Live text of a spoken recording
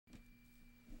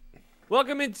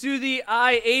Welcome into the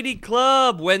I-80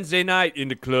 Club, Wednesday night in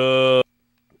the club.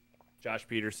 Josh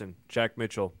Peterson, Jack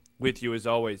Mitchell, with you as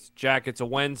always. Jack, it's a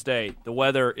Wednesday. The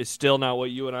weather is still not what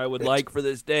you and I would like for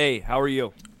this day. How are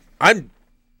you? We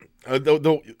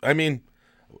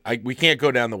can't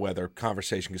go down the weather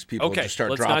conversation because people just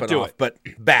start dropping off. But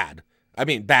bad.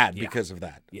 Because of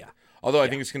that. Yeah. Although I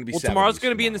think it's going to be 70s tomorrow's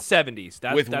going to be in the 70s.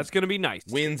 That's going to be nice.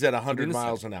 Winds at 100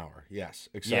 miles an hour. Yes.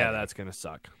 Exciting. Yeah, that's going to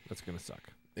suck.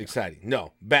 Exciting.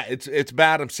 No, bad. It's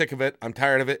bad. I'm sick of it. I'm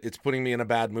tired of it. It's putting me in a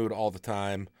bad mood all the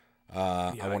time.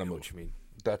 I want to move. What you mean.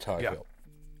 That's how I feel.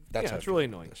 It's really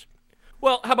annoying.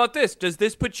 Well, how about this? Does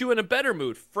this put you in a better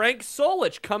mood? Frank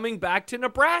Solich coming back to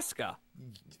Nebraska.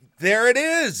 There it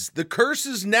is. The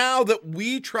curses now that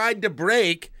we tried to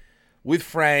break with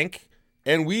Frank,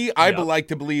 and I would like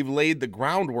to believe, laid the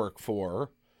groundwork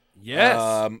for. Yes.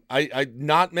 I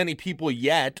not many people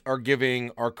yet are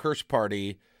giving our curse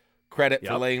party credit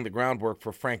for laying the groundwork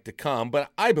for Frank to come,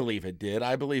 but I believe it did.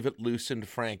 I believe it loosened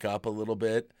Frank up a little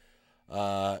bit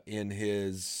in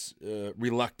his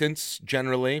reluctance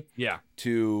generally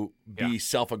to be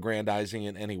self-aggrandizing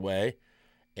in any way,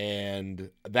 and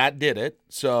that did it.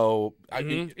 So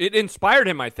it inspired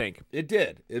him, I think. It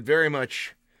did. It very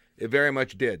much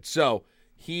did. So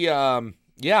he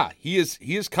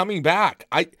is coming back.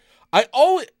 I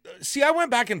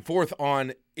went back and forth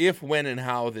on if, when, and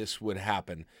how this would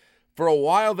happen. For a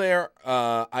while there,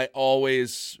 I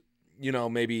always,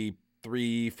 maybe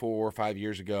 3, 4, 5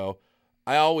 years ago,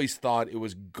 I always thought it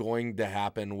was going to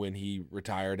happen when he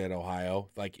retired at Ohio.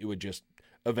 Like it would just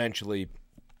eventually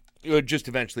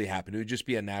happen. It would just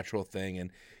be a natural thing, and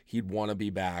he'd want to be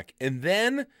back. And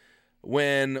then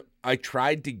when I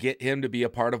tried to get him to be a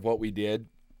part of what we did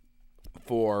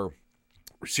for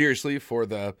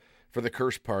the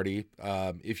curse party,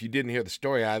 if you didn't hear the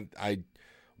story, I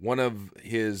one of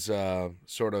his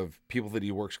sort of people that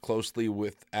he works closely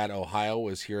with at Ohio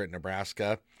was here at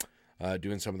Nebraska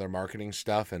doing some of their marketing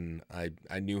stuff, and I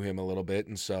knew him a little bit,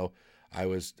 and so I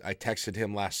texted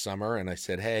him last summer, and I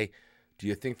said, hey, do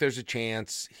you think there's a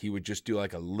chance he would just do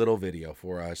like a little video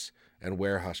for us and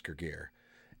wear Husker gear?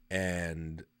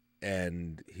 And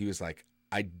he was like,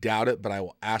 I doubt it, but I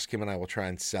will ask him and I will try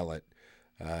and sell it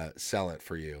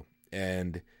for you.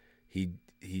 And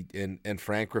and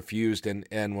Frank refused. And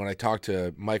when I talked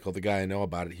to Michael, the guy I know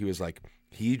about it, he was like,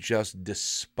 he just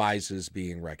despises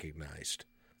being recognized.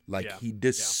 He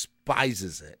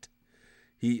despises it.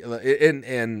 He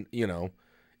in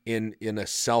a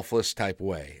selfless type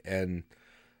way. And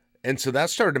so that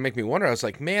started to make me wonder. I was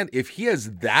like, man, if he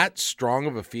has that strong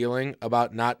of a feeling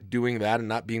about not doing that and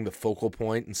not being the focal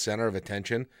point and center of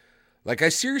attention, like I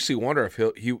seriously wonder if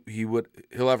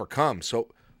he'll ever come. So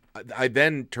I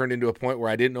then turned into a point where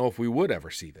I didn't know if we would ever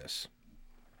see this.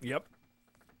 Yep.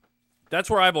 That's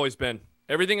where I've always been.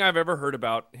 Everything I've ever heard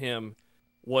about him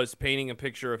was painting a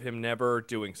picture of him never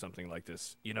doing something like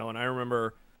this. And I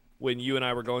remember when you and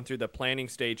I were going through the planning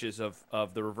stages of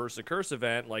the Reverse the Curse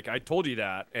event, like I told you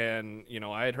that. And,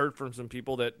 I had heard from some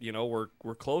people that,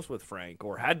 were close with Frank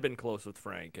or had been close with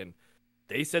Frank. And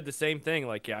they said the same thing.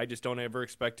 Like, I just don't ever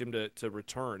expect him to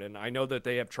return. And I know that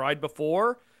they have tried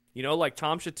before. Like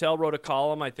Tom Chattel wrote a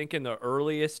column, I think in the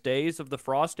earliest days of the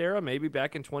Frost era, maybe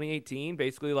back in 2018,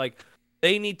 basically like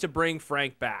they need to bring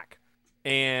Frank back.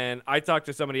 And I talked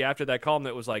to somebody after that column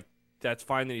that was like, that's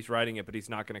fine that he's writing it, but he's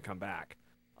not going to come back.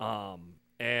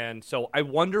 And so I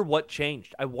wonder what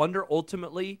changed. I wonder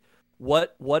ultimately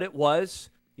what it was,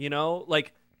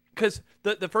 because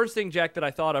the first thing, Jack, that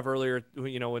I thought of earlier,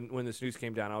 when this news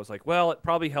came down, I was like, well, it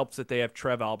probably helps that they have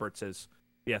Trev Alberts as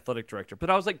the athletic director. But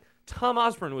I was like, Tom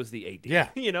Osborne was the AD. Yeah.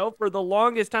 For the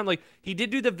longest time. Like, he did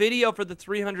do the video for the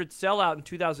 300 sellout in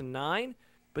 2009,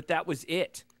 but that was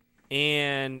it.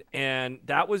 And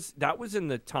that was in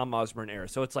the Tom Osborne era.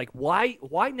 So it's like, why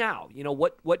now?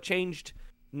 What changed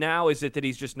now? Is it that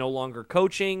he's just no longer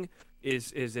coaching?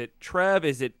 Is it Trev?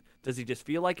 Does he just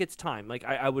feel like it's time? Like,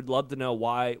 I would love to know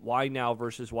why now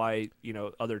versus why,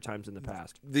 other times in the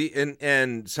past.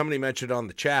 And somebody mentioned on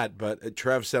the chat, but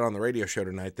Trev said on the radio show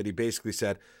tonight that he basically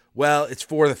said, well, it's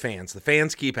for the fans. The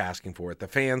fans keep asking for it. The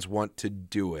fans want to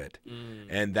do it.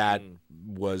 And that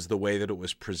was the way that it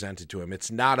was presented to him.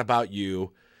 It's not about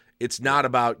you. It's not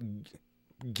about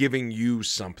giving you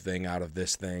something out of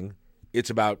this thing. It's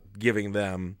about giving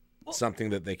them something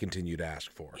that they continue to ask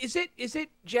for. Is it,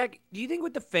 Jack, do you think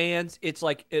with the fans, it's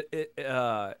like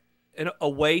a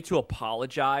way to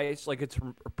apologize? Like it's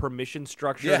a permission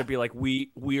structure to be like,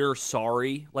 we're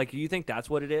sorry. Like, do you think that's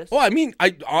what it is? Well, I mean,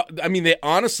 they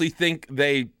honestly think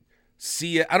they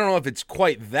see it. I don't know if it's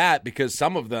quite that, because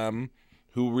some of them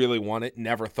who really want it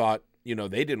never thought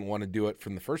they didn't want to do it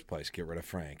from the first place, get rid of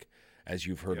Frank, as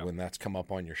you've heard when that's come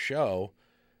up on your show.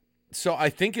 So I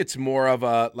think it's more of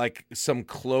a like some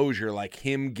closure, like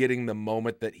him getting the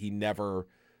moment that he never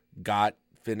got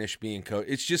finished being coach.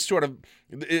 It's just sort of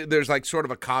there's like sort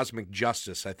of a cosmic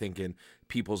justice, I think, in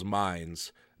people's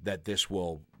minds that this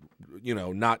will,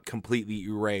 not completely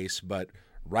erase, but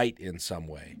right in some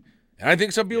way. And I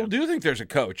think some people do think there's a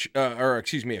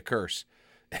a curse,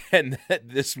 and that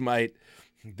this might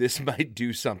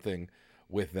do something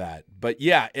with that. But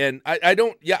yeah, and I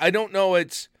don't know.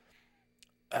 It's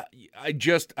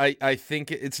I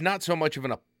think it's not so much of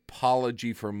an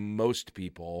apology for most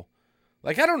people.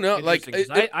 Like, I don't know. Like,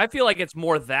 I feel like it's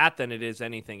more that than it is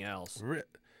anything else.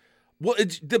 Well,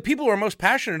 it's the people who are most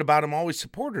passionate about him always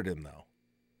supported him, though.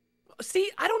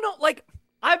 See, I don't know. Like,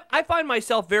 I find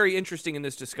myself very interesting in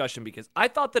this discussion because I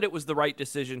thought that it was the right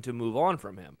decision to move on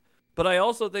from him. But I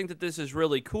also think that this is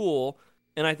really cool,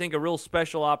 and I think a real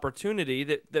special opportunity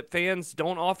that fans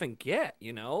don't often get,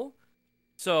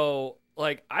 So,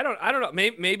 like, I don't know.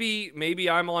 Maybe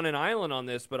I'm on an island on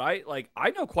this, but I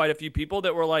know quite a few people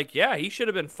that were like, yeah, he should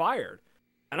have been fired.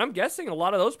 And I'm guessing a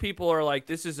lot of those people are like,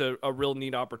 this is a real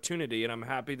neat opportunity, and I'm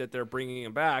happy that they're bringing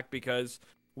him back because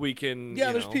we can.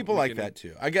 Yeah, there's people like that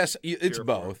too. I guess it's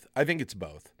both. I think it's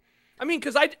both. I mean,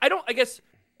 because I guess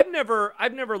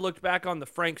I've never looked back on the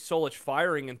Frank Solich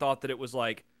firing and thought that it was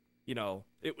like,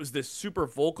 it was this super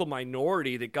vocal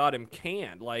minority that got him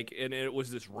canned. Like, and it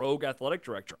was this rogue athletic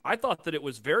director. I thought that it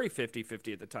was very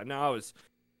 50-50 at the time. Now I was,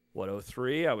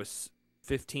 03? I was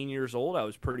 15 years old. I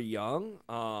was pretty young.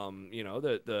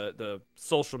 The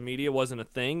social media wasn't a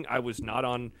thing. I was not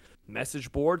on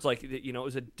message boards. Like, it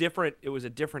was a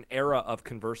different era of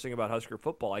conversing about Husker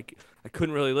football. I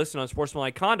couldn't really listen on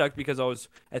sportsmanlike conduct because I was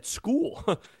at school,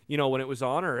 when it was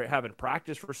on, or having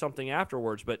practice for something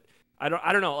afterwards. But I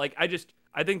don't know. Like,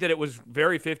 I think that it was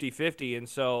very 50-50, and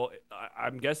so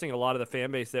I'm guessing a lot of the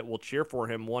fan base that will cheer for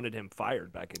him wanted him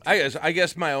fired back in. I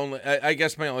guess my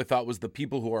only thought was the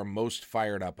people who are most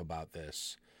fired up about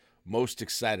this, most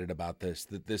excited about this,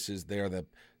 that they're the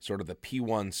sort of the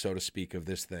P1, so to speak, of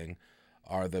this thing,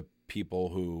 are the people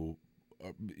who,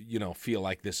 feel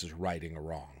like this is righting a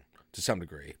wrong to some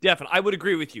degree. Definitely, I would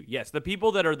agree with you. Yes, the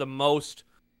people that are the most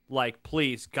like,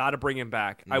 please, got to bring him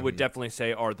back, I would definitely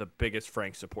say are the biggest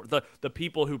Frank support. The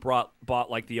people who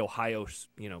bought like the Ohio,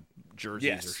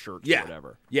 jerseys or shirts or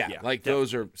whatever. Yeah, like definitely.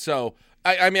 Those are so.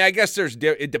 I mean, I guess there's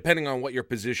depending on what your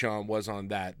position was on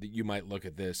that you might look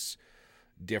at this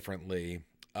differently.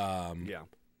 And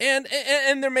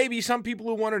there may be some people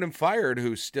who wanted him fired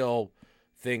who still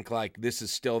think like this is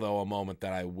still though a moment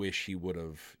that I wish he would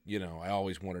have. I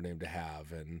always wanted him to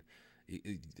have and.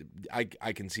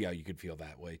 I can see how you could feel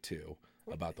that way too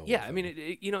about the whole thing. I mean,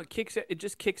 it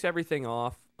just kicks everything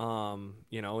off,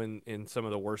 in some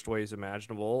of the worst ways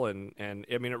imaginable, and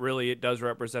I mean, it does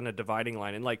represent a dividing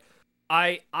line, and like,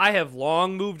 I have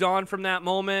long moved on from that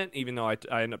moment, even though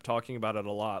I end up talking about it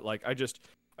a lot. Like, I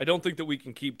don't think that we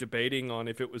can keep debating on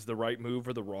if it was the right move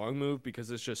or the wrong move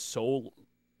because it's so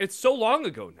long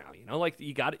ago now, like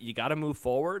you got to move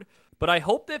forward. But I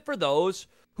hope that for those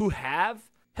who have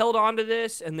held on to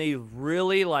this and they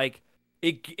really like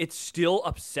it still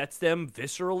upsets them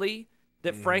viscerally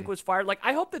that Frank was fired. Like,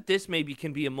 I hope that this maybe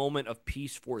can be a moment of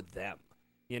peace for them.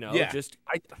 Just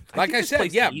like I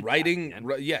said, writing.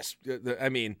 Yes, I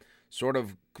mean, sort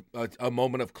of a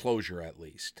moment of closure at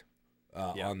least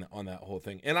on that whole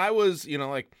thing. And I was,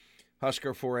 like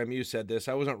Husker 4MU said this.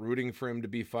 I wasn't rooting for him to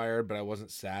be fired, but I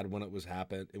wasn't sad when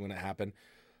it happened.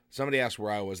 Somebody asked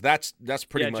where I was. That's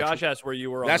pretty much. Josh asked where you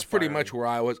were. That's pretty much where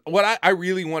I was. What I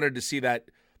really wanted to see that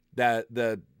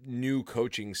the new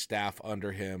coaching staff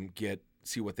under him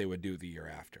see what they would do the year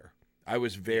after. I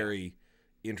was very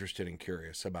interested and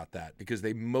curious about that because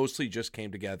they mostly just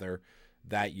came together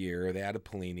that year. They had a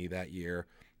Pelini that year.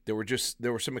 There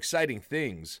were some exciting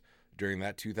things during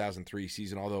that 2003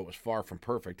 season, although it was far from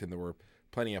perfect and there were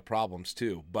plenty of problems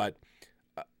too. But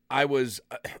I was,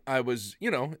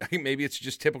 maybe it's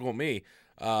just typical me.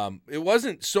 It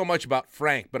wasn't so much about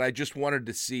Frank, but I just wanted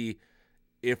to see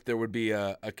if there would be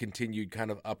a continued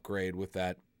kind of upgrade with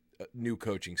that new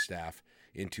coaching staff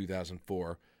in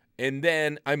 2004. And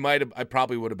then I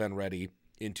probably would have been ready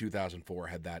in 2004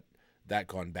 had that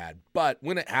gone bad. But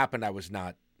when it happened, I was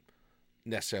not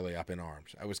necessarily up in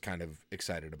arms. I was kind of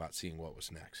excited about seeing what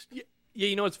was next.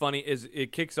 Yeah, what's funny is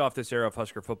it kicks off this era of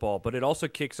Husker football, but it also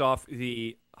kicks off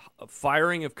the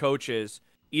firing of coaches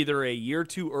either a year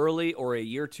too early or a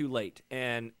year too late.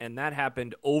 And that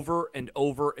happened over and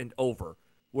over and over,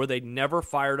 where they never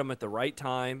fired them at the right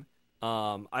time.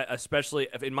 Especially,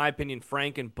 in my opinion,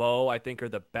 Frank and Bo, I think, are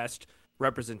the best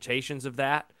representations of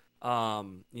that.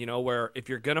 Where if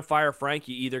you're gonna fire Frank,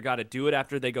 you either got to do it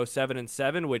after they go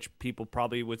 7-7, which people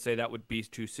probably would say that would be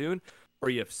too soon, or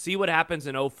you see what happens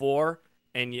in 04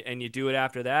 and you do it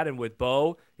after that. And with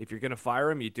Bo, if you're gonna fire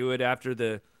him, you do it after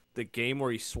the game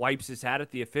where he swipes his hat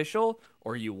at the official,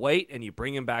 or you wait and you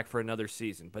bring him back for another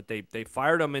season. But they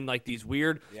fired him in like these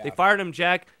weird. Yeah. They fired him,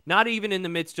 Jack, not even in the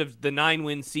midst of the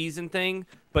 9-win season thing,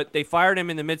 but they fired him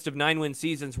in the midst of 9-win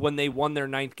seasons when they won their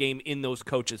 9th game in those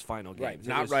coaches' final games.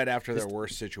 Right, not right after their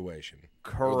worst situation.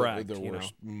 Correct. Their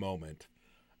worst moment,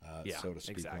 so to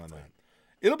speak, exactly. on that.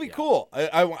 It'll be cool.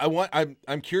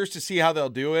 I'm curious to see how they'll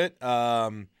do it.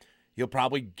 He'll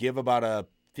probably give about a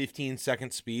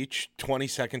 15-second speech,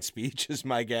 20-second speech is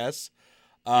my guess.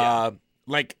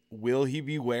 Like, will he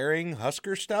be wearing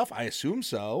Husker stuff? I assume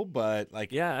so, but like,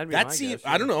 that'd be my guess,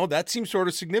 I don't know. That seems sort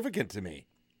of significant to me.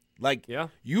 Like, I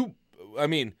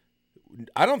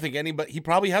don't think anybody. He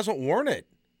probably hasn't worn it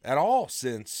at all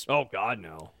since. Oh God,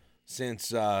 no.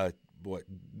 Since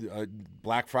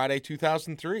Black Friday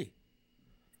 2003.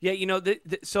 Yeah,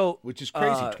 so which is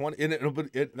crazy.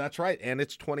 20. That's right, and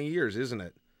it's 20 years, isn't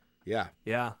it? Yeah.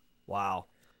 Yeah. Wow.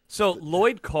 So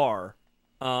Lloyd Carr,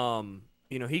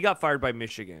 he got fired by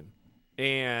Michigan,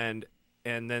 and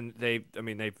then they've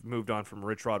moved on from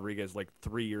Rich Rodriguez like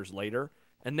 3 years later,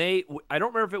 and I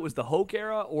don't remember if it was the Hoke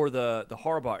era or the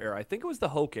Harbaugh era. I think it was the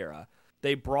Hoke era.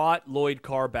 They brought Lloyd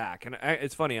Carr back, and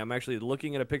it's funny. I'm actually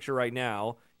looking at a picture right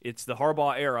now. It's the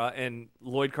Harbaugh era, and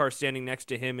Lloyd Carr standing next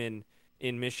to him in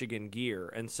Michigan gear,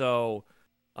 and so.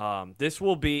 This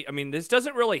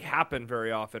doesn't really happen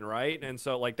very often, right? And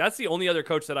so, like, that's the only other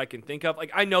coach that I can think of. Like,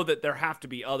 I know that there have to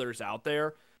be others out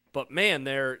there, but man,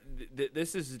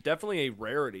 this is definitely a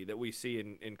rarity that we see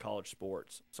in college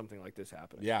sports. Something like this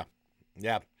happening.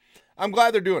 Yeah. I'm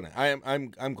glad they're doing it.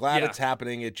 I'm glad it's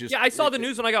happening. It just I saw the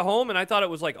news when I got home, and I thought it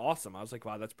was like awesome. I was like,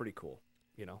 wow, that's pretty cool.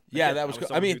 That was cool.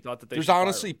 I mean, there's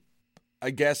honestly, I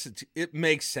guess it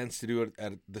makes sense to do it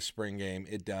at the spring game.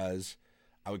 It does.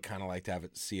 I would kind of like to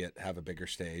have a bigger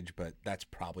stage, but that's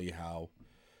probably how,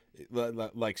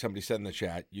 like somebody said in the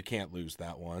chat, you can't lose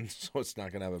that one, so it's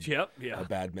not going to have a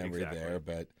bad memory there.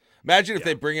 But imagine if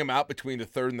they bring him out between the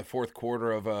third and the fourth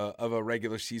quarter of a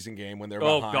regular season game when they're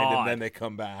behind, and then they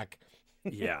come back.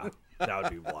 Yeah, that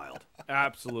would be wild.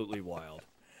 Absolutely wild.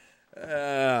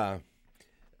 But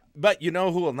you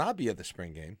know who will not be at the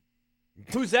spring game?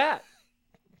 Who's that?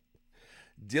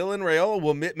 Dylan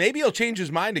Raiola maybe he'll change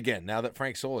his mind again now that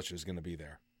Frank Solich is going to be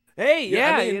there. Hey,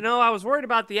 I was worried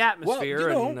about the atmosphere.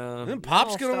 Well, then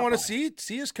Pop's going to want to see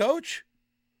his coach.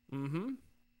 Mm-hmm.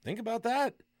 Think about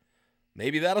that.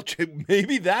 Maybe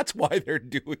maybe that's why they're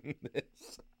doing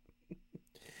this.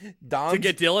 To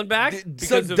get Dylan back?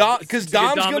 Because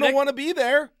Dom's going to want to be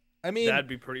there. I mean, that'd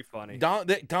be pretty funny.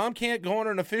 Dom can't go on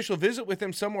an official visit with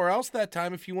him somewhere else that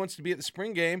time if he wants to be at the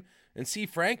spring game and see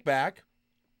Frank back.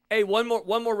 Hey, one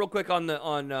more real quick on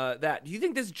that. Do you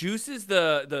think this juices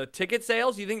the ticket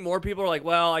sales? Do you think more people are like,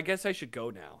 well, I guess I should go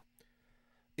now?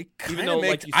 It kind of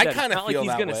makes. Like I kind of feel like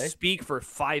he's going to speak for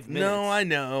 5 minutes. No, I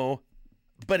know,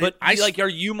 but are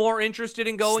you more interested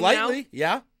in going slightly? Now?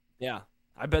 Yeah, yeah.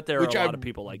 I bet there are a lot of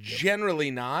people like you.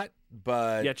 Generally not,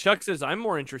 but yeah. Chuck says I'm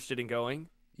more interested in going.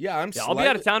 Yeah, I'll be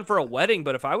out of town for a wedding,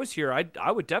 but if I was here,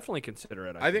 I would definitely consider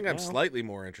it. I think I'm slightly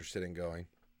more interested in going.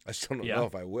 I still don't know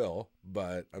if I will,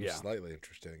 but I'm slightly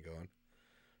interested in going.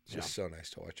 It's just so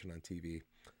nice to watch it on TV.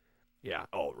 Yeah.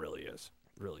 Oh, it really is.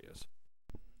 Really is.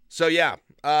 So yeah,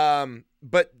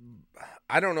 but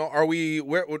I don't know.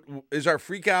 Where is our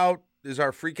freak out? Is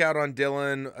our freak out on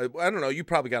Dylan? I don't know. You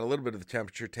probably got a little bit of the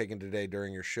temperature taken today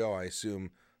during your show. I assume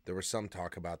there was some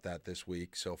talk about that this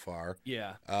week so far.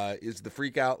 Yeah. Is the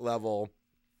freak out level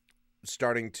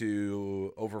starting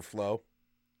to overflow?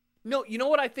 No, you know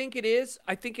what I think it is?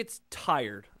 I think it's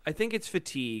tired. I think it's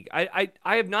fatigue. I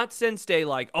have not sensed a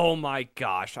like, oh my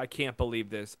gosh, I can't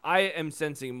believe this. I am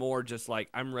sensing more just like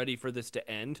I'm ready for this to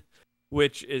end,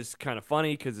 which is kind of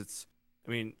funny because it's,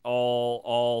 I mean,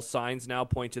 all signs now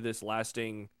point to this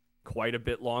lasting quite a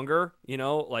bit longer.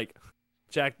 Like,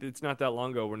 Jack, it's not that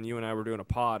long ago when you and I were doing a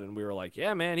pod and we were like,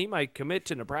 yeah, man, he might commit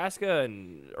to Nebraska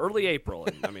in early April.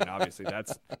 And I mean, obviously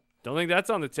don't think that's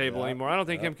on the table anymore. I don't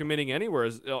think him committing anywhere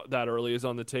that early is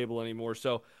on the table anymore.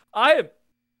 So I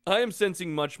am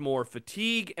sensing much more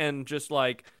fatigue and just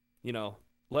like,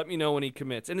 let me know when he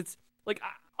commits. And it's like,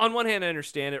 on one hand, I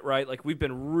understand it, right? Like, we've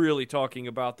been really talking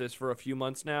about this for a few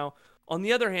months now. On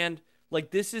the other hand,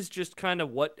 like, this is just kind of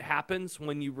what happens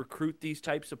when you recruit these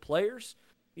types of players,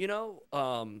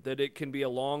 that it can be a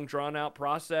long, drawn-out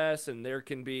process, and there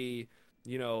can be,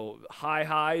 high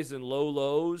highs and low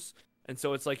lows. And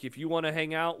so it's like if you want to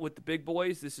hang out with the big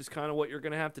boys, this is kind of what you're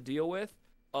going to have to deal with.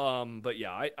 But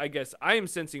yeah, I guess I am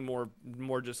sensing more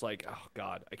just like, oh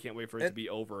God, I can't wait for it to be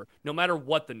over, no matter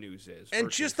what the news is. And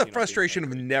versus, just the frustration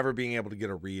of never being able to get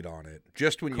a read on it,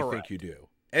 just when you think you do.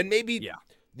 And maybe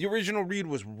the original read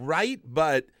was right,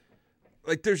 but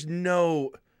like there's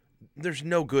no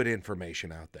good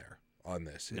information out there on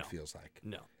this. It feels like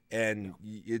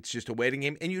it's just a waiting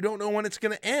game, and you don't know when it's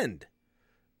going to end.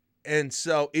 And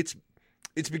so it's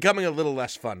becoming a little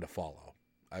less fun to follow,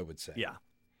 I would say.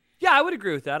 Yeah, I would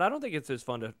agree with that. I don't think it's as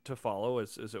fun to follow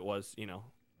as it was,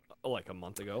 like a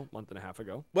month and a half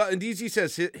ago. Well, and DZ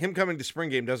says him coming to spring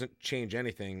game doesn't change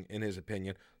anything in his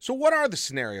opinion. So what are the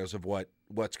scenarios of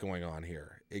what's going on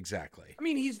here exactly? I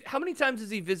mean, how many times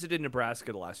has he visited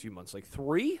Nebraska the last few months? Like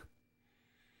 3?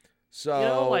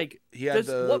 So he had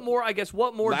what more? I guess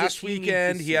what more? Last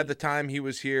weekend he had the time he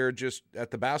was here just at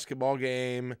the basketball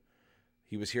game.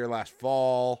 He was here last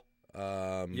fall.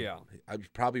 I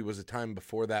probably was a time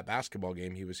before that basketball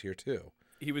game. He was here too.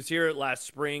 He was here last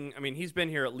spring. I mean, he's been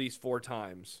here at least 4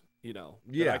 times.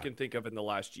 That I can think of in the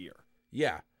last year.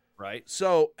 Yeah. Right.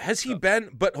 So has he been?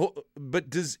 But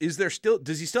does he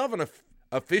still have an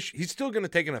official? He's still going to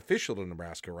take an official to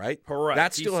Nebraska, right? Correct.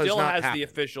 That still has not happened. The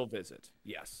official visit.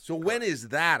 Yes. So when is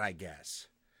that? I guess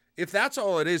if that's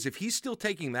all it is, if he's still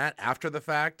taking that after the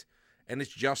fact, and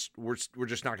it's just we're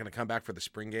just not going to come back for the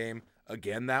spring game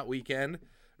again that weekend.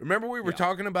 Remember we were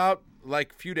talking about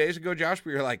like a few days ago, Josh?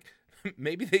 We were like,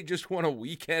 maybe they just want a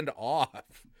weekend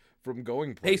off from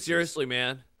going places. Hey, seriously,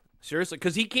 man. Seriously,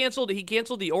 because he canceled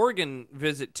the Oregon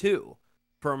visit too,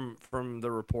 from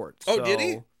the reports. Oh, did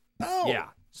he? Oh, yeah.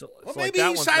 So maybe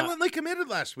he silently committed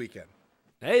last weekend.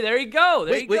 Hey, there you go.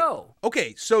 There you go.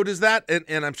 Okay, so does that?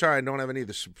 And I'm sorry, I don't have any of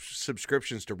the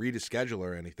subscriptions to read his schedule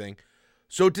or anything.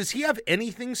 So does he have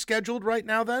anything scheduled right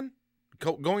now? Then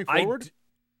going forward,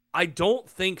 I don't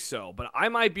think so, but I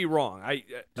might be wrong.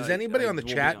 Does anybody on the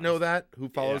chat know that? Who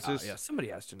follows this? Yeah, somebody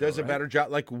has to know. Does a better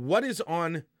job. Like, what is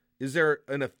on? Is there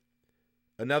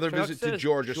another visit to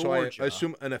Georgia? So I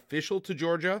assume an official to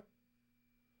Georgia.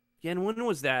 Yeah, and when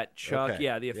was that, Chuck? Okay.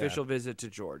 Yeah, the official visit to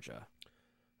Georgia.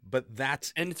 But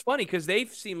and it's funny because they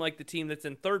seem like the team that's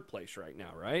in 3rd place right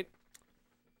now, right?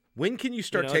 When can you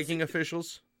start taking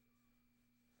officials?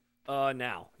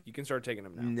 Now you can start taking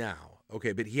them now. Now,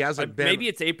 okay, but he hasn't been. Maybe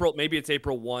it's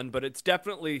April 1, but it's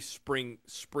definitely spring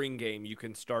game. You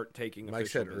can start taking. Mike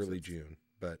said visits. Early June,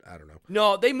 but I don't know.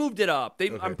 No, they moved it up.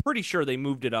 I'm pretty sure they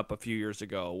moved it up a few years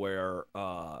ago, where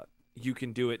you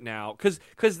can do it now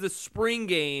because the spring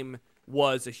game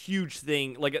was a huge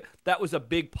thing. Like that was a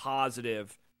big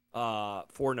positive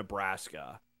for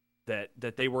Nebraska.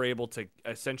 That they were able to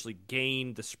essentially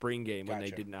gain the spring game when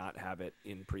they did not have it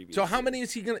in previous. So how many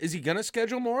is he gonna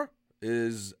schedule more?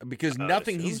 Because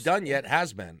nothing he's done yet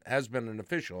has been an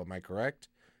official. Am I correct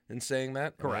in saying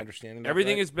that? Correct. Am I understanding that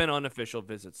everything right? has been unofficial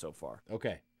visits so far.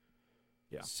 Okay.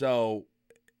 Yeah. So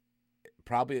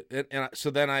probably, and so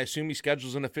then I assume he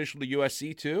schedules an official to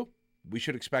USC too. We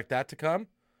should expect that to come.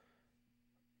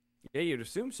 Yeah, you'd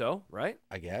assume so, right?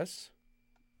 I guess.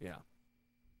 Yeah.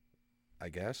 I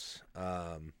guess.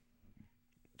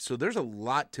 So there's a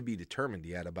lot to be determined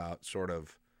yet about sort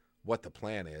of what the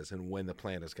plan is and when the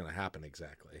plan is going to happen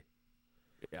exactly.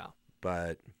 Yeah.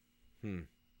 But,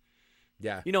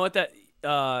 yeah. You know what? That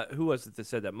who was it that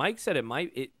said that? Mike said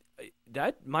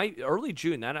that might early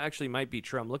June. That actually might be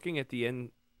true. I'm looking at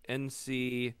the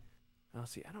NC. I'll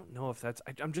see. I don't know if that's.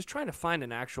 I'm just trying to find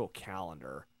an actual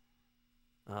calendar.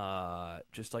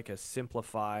 Just like a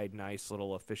simplified, nice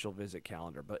little official visit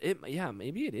calendar. But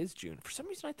maybe it is June. For some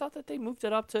reason, I thought that they moved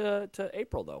it up to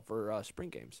April though for spring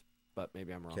games. But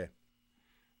maybe I'm wrong. Okay.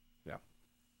 Yeah.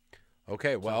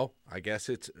 Okay. Well, I guess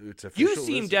it's official. You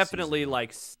seem definitely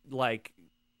like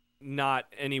not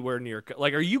anywhere near.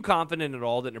 Like, are you confident at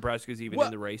all that Nebraska is even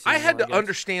in the race anymore, I had to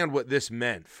understand what this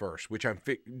meant first, which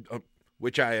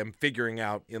I am figuring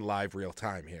out in live real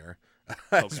time here,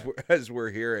 as we're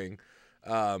hearing.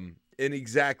 And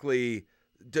exactly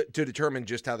to determine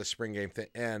just how the spring game thing.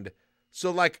 And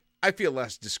so, like, I feel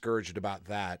less discouraged about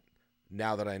that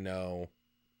now that I know.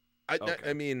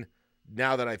 I mean,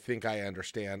 now that I think I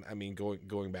understand. I mean,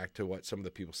 going back to what some of the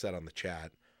people said on the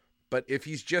chat. But if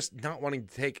he's just not wanting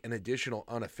to take an additional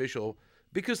unofficial,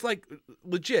 because, like,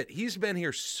 legit, he's been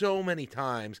here so many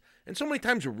times and so many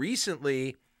times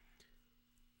recently.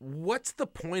 What's the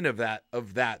point of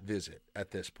that visit at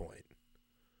this point?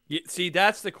 Yeah, see,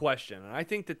 that's the question, and I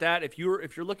think that if you're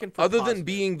looking for other than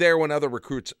being there when other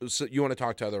recruits, so you want to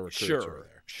talk to other recruits over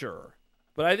there. Sure.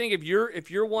 But I think if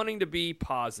you're wanting to be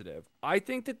positive, I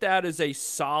think that is a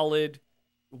solid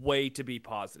way to be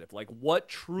positive. Like, what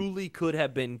truly could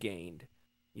have been gained,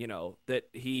 that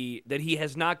he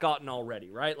has not gotten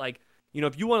already, right? Like,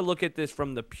 if you want to look at this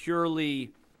from the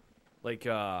purely, like,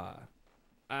 I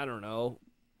don't know,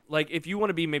 like, if you want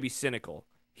to be maybe cynical,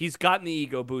 he's gotten the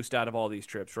ego boost out of all these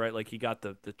trips, right? Like, he got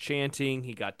the chanting,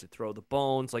 he got to throw the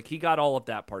bones, like, he got all of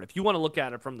that part. If you want to look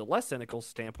at it from the less cynical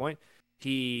standpoint,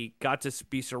 he got to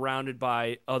be surrounded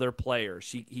by other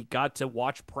players. He got to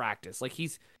watch practice. Like,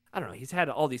 he's had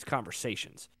all these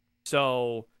conversations.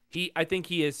 So I think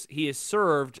he has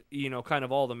served, kind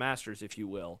of all the masters, if you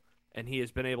will, and he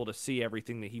has been able to see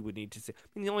everything that he would need to see. I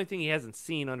mean, the only thing he hasn't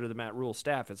seen under the Matt Rule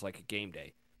staff is like a game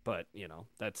day, but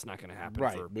that's not going to happen for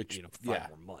 5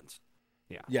 more months.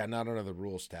 Yeah, not under the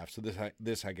Rule staff. So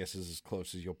this I guess is as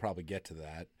close as you'll probably get to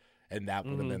that. And that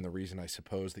would have been the reason, I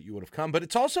suppose, that you would have come. But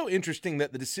it's also interesting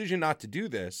that the decision not to do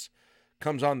this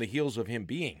comes on the heels of him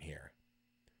being here.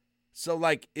 So,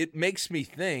 like, it makes me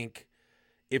think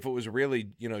if it was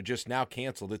really, just now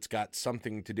canceled, it's got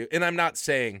something to do. And I'm not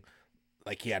saying,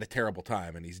 like, he had a terrible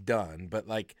time and he's done. But,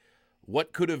 like,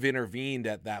 what could have intervened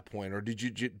at that point? Or did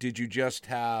you just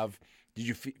have – did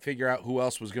you figure out who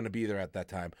else was going to be there at that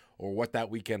time? Or what that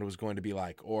weekend was going to be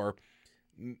like? Or –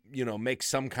 make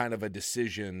some kind of a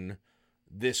decision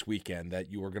this weekend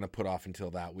that you were going to put off until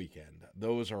that weekend.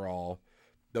 Those are all,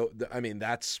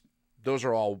 those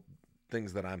are all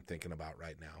things that I'm thinking about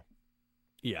right now.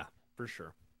 Yeah, for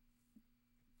sure.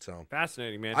 So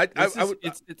fascinating, man.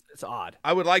 It's odd.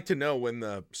 I would like to know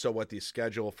what the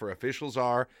schedule for officials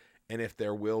are and if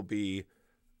there will be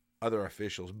other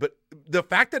officials. But the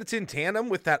fact that it's in tandem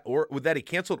with that he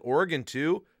canceled Oregon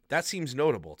too, that seems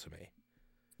notable to me.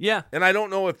 Yeah. And I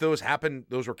don't know if those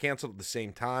were canceled at the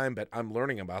same time, but I'm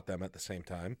learning about them at the same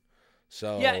time.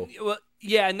 So and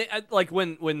they, like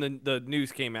when the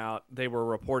news came out, they were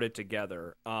reported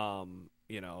together. There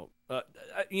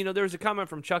was a comment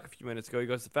from Chuck a few minutes ago. He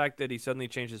goes, the fact that he suddenly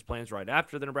changed his plans right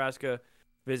after the Nebraska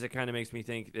visit kind of makes me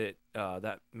think that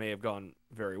that may have gone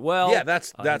very well. Yeah,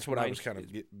 that's what I was kind of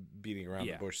beating around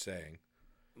the bush saying.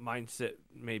 Mindset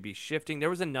may be shifting.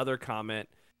 There was another comment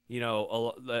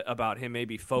about him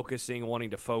maybe wanting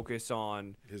to focus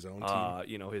on his own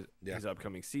team, his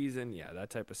upcoming season. Yeah, that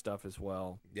type of stuff as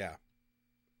well. Yeah.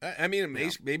 I mean,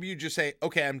 maybe you just say,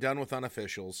 okay, I'm done with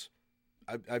unofficials.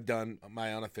 I've done my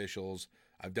unofficials.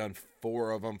 I've done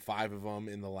 4 of them, 5 of them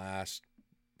in the last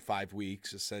 5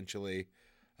 weeks, essentially.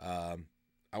 I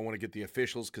want to get the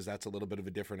officials because that's a little bit of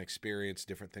a different experience.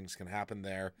 Different things can happen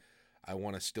there. I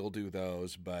want to still do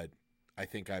those, but I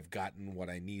think I've gotten what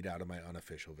I need out of my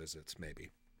unofficial visits,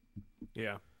 maybe.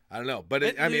 Yeah. I don't know. But,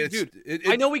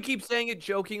 I know we keep saying it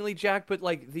jokingly, Jack, but,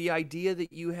 like, the idea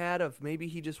that you had of maybe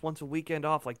he just wants a weekend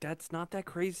off, like, that's not that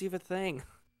crazy of a thing.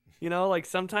 Like,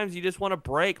 sometimes you just want to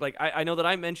break. Like, I know that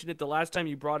I mentioned it the last time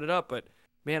you brought it up, but,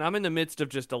 man, I'm in the midst of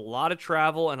just a lot of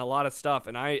travel and a lot of stuff,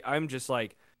 and I'm just,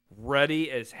 like, ready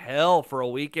as hell for a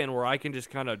weekend where I can just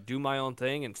kind of do my own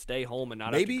thing and stay home and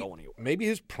not have to go anywhere. Maybe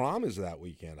his prom is that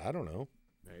weekend. I don't know.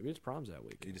 Maybe his prom's that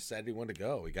weekend. He decided he wanted to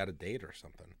go. He got a date or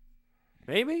something.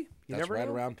 Maybe. That's right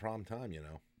around prom time,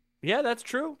 Yeah, that's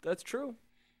true.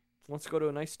 Wants to go to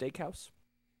a nice steakhouse.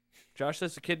 Josh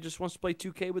says the kid just wants to play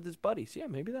 2K with his buddies. Yeah,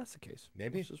 maybe that's the case.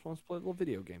 Maybe. He just wants to play little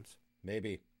video games.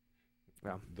 Maybe.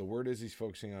 Yeah. The word is he's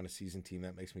focusing on a season team.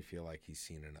 That makes me feel like he's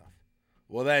seen enough.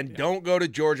 Well, then don't go to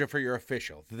Georgia for your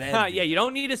official. Then you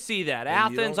don't need to see that.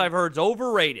 Athens, I've heard, is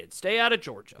overrated. Stay out of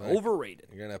Georgia. Right. Overrated.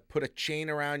 You're going to put a chain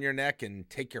around your neck and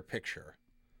take your picture.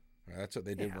 That's what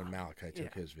they did when Malachi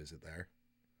took his visit there.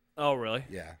 Oh, really?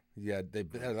 Yeah. Yeah, they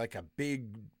had like a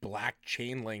big black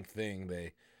chain link thing.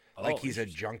 He's a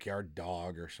junkyard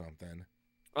dog or something.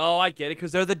 Oh, I get it,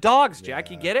 because they're the dogs,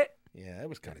 Jack. You get it? Yeah, it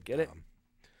was kind of dumb.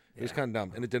 It was kind of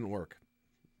dumb, and it didn't work.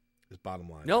 Is bottom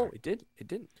line. No, it didn't.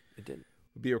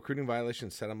 Would be a recruiting violation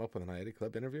to set him up with an IAD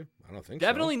club interview? I don't think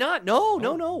Definitely so. not. No.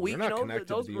 We're not connected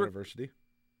to the university.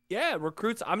 Yeah,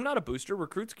 recruits. I'm not a booster.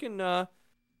 Recruits can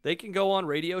they can go on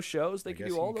radio shows. They can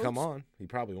do all those. Come on. He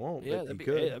probably won't. Yeah, but he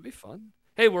could. That'd be fun.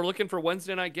 Hey, we're looking for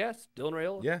Wednesday night guest, Dylan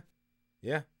Rayola.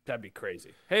 Yeah. That'd be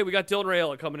crazy. Hey, we got Dylan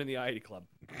Rayola coming in the IAD club.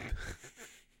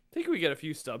 Think we get a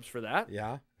few stubs for that.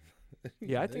 Yeah.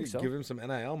 Yeah, I think so. Give him some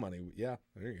NIL money. Yeah,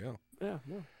 there you go. Yeah,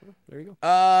 there you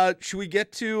go. Should we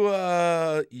get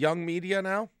to young media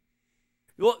now?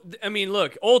 Well, I mean,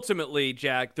 look, ultimately,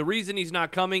 Jack, the reason he's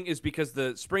not coming is because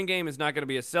the spring game is not going to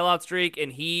be a sellout streak,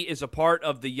 and he is a part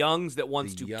of the Youngs that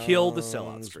wants to kill the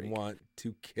sellout streak. Want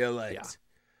to kill it.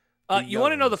 Yeah. You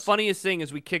want to know the funniest thing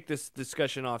as we kick this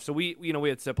discussion off? So we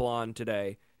had Sipple on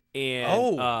today, And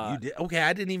Oh, you did? Okay,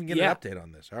 I didn't even get yeah. an update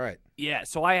on this. All right. Yeah,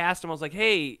 so I asked him, I was like,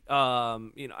 hey,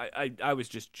 I was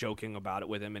just joking about it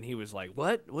with him, and he was like,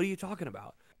 what are you talking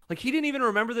about? Like, he didn't even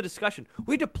remember the discussion.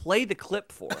 We had to play the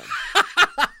clip for him.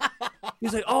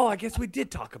 He's like, oh, I guess we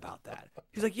did talk about that.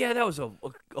 He's like, yeah, that was a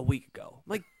week ago. I'm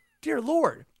like, dear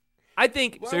Lord. I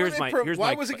think, so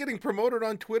Why was it getting promoted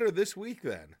on Twitter this week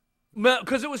then?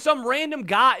 Because it was some random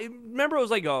guy. Remember, it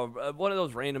was like one of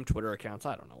those random Twitter accounts.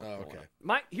 I don't know. Okay.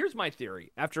 Here's my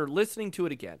theory. After listening to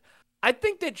it again, I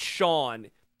think that Sean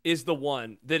is the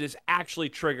one that is actually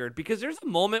triggered, because there's a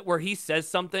moment where he says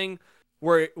something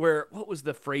where what was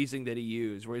the phrasing that he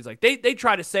used? Where he's like, they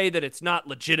try to say that it's not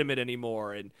legitimate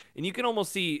anymore, and you can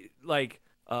almost see like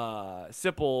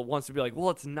Sipple wants to be like, well,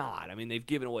 it's not. I mean, they've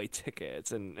given away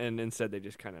tickets, and instead they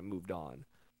just kind of moved on.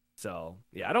 So,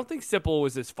 yeah, I don't think Sipple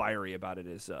was as fiery about it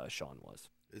as Sean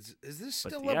was. Is this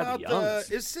still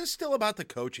about the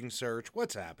coaching search?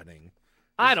 What's happening?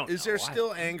 I don't know. Is there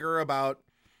still anger about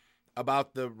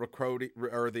the recruiting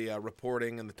or the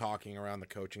reporting and the talking around the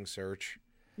coaching search?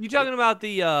 You talking about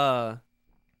the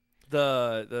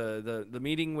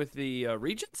meeting with the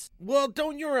regents? Well,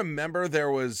 don't you remember there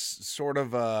was sort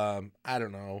of I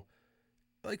don't know,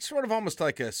 like sort of almost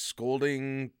like a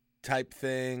scolding type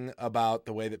thing about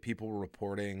the way that people were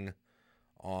reporting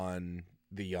on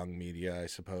the young media, I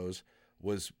suppose,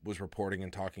 was reporting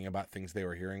and talking about things they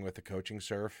were hearing with the coaching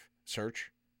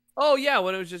search. Oh yeah,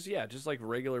 when it was just like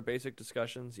regular basic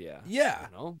discussions, yeah. Yeah. I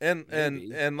don't know.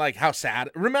 Maybe. And like how sad.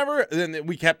 Remember? Then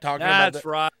we kept talking about That's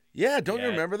right. Yeah, don't you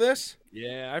remember this?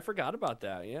 Yeah, I forgot about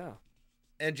that. Yeah.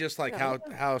 And just like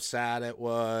how sad it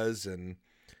was, and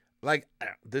like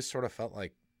this sort of felt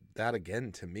like that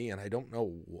again to me, and I don't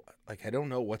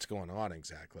know what's going on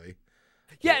exactly.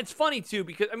 Yeah, it's funny too,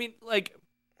 because I mean, like,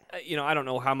 I don't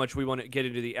know how much we want to get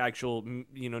into the actual,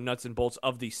 nuts and bolts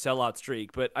of the sellout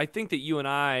streak, but I think that you and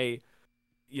I,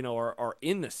 are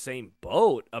in the same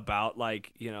boat about,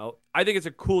 like, I think it's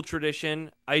a cool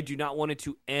tradition. I do not want it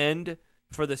to end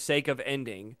for the sake of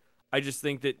ending. I just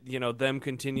think that, them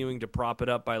continuing to prop it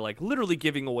up by, like, literally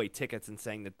giving away tickets and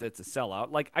saying that that's a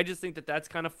sellout. Like, I just think that that's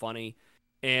kind of funny.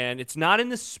 And it's not in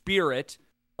the spirit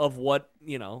of what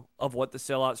the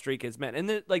sellout streak has meant.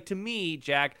 And like, to me,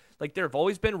 Jack, like, there have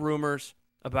always been rumors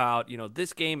about,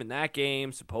 this game and that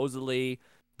game. Supposedly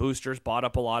boosters bought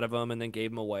up a lot of them and then gave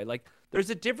them away. Like,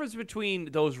 there's a difference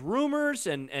between those rumors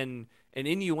and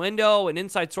innuendo and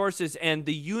inside sources and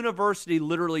the university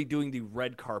literally doing the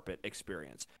red carpet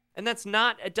experience. And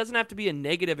it doesn't have to be a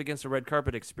negative against a red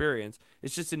carpet experience.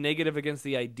 It's just a negative against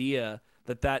the idea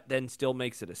that then still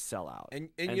makes it a sellout. And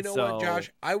you know what,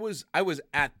 Josh? I was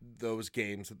at those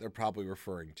games that they're probably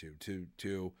referring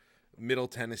to Middle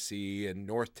Tennessee and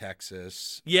North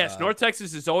Texas. Yes, North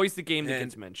Texas is always the game that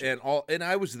gets mentioned. And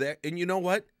I was there, and you know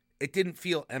what? It didn't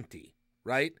feel empty,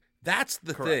 right? That's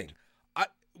the Correct.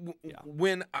 thing.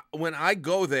 When I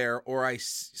go there or I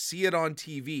see it on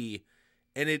TV,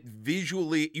 and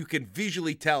you can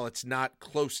visually tell it's not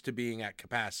close to being at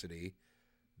capacity.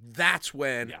 That's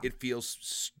when it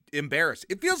feels embarrassing.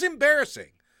 It feels embarrassing.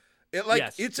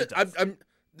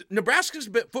 Nebraska's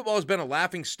football has been a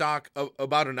laughing stock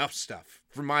about enough stuff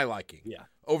for my liking. Yeah.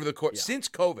 Over the course since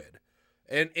COVID,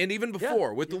 and even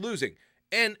before with the losing,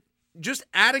 and just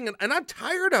adding and I'm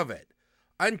tired of it.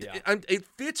 It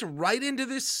fits right into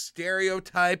this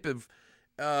stereotype of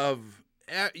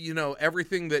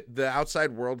everything that the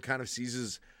outside world kind of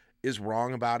sees is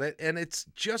wrong about it, and it's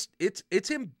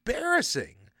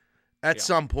embarrassing at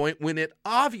some point when it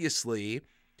obviously,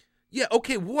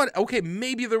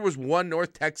 maybe there was one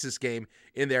North Texas game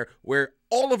in there where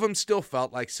all of them still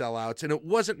felt like sellouts, and it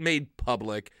wasn't made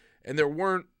public, and there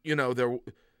weren't,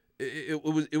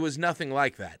 it was nothing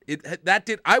like that.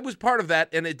 I was part of that,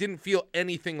 and it didn't feel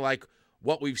anything like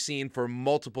what we've seen for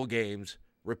multiple games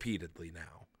repeatedly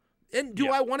now. And do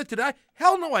I want it to die?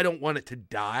 Hell no, I don't want it to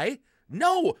die.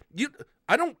 No,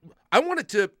 I don't. I want it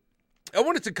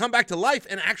to come back to life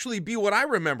and actually be what I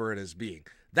remember it as being.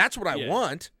 That's what I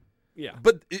want. Yeah.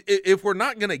 But if we're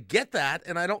not going to get that,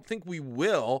 and I don't think we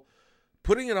will,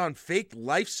 putting it on fake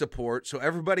life support so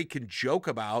everybody can joke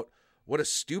about what a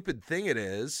stupid thing it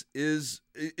is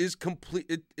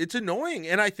complete. It's annoying,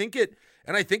 and I think it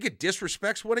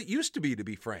disrespects what it used to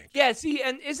be frank. Yeah. See,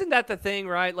 and isn't that the thing,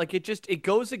 right? Like, it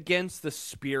goes against the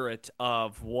spirit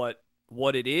of what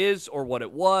it is or what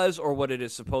it was or what it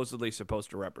is supposedly supposed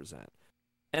to represent.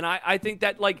 And I think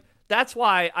that, like, that's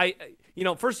why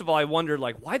first of all, I wondered,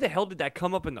 like, why the hell did that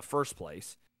come up in the first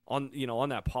place on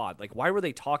that pod? Like, why were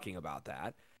they talking about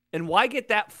that? And why get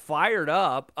that fired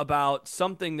up about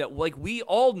something that, like, we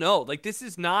all know, like, this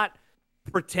is not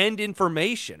pretend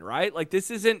information, right? Like this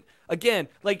isn't, again,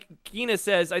 like Keena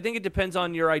says, I think it depends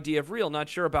on your idea of real. Not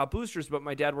sure about boosters, but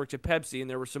my dad worked at Pepsi, and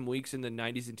there were some weeks in the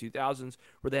 90s and 2000s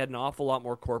where they had an awful lot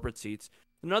more corporate seats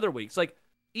than other weeks. Like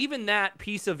even that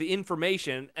piece of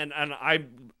information, and I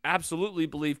absolutely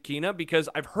believe Keena because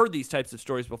I've heard these types of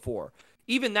stories before.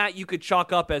 Even that you could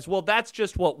chalk up as, well, that's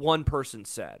just what one person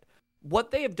said.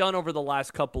 What they have done over the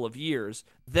last couple of years,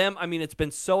 it's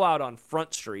been so out on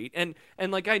Front Street. And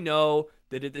like, I know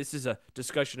that this is a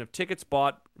discussion of tickets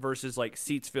bought versus like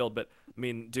seats filled. But I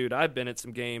mean, dude, I've been at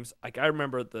some games. Like I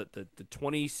remember the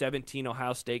 2017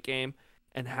 Ohio State game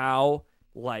and how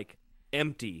like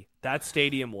empty that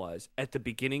stadium was at the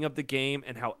beginning of the game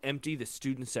and how empty the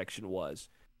student section was.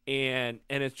 And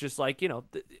it's just like,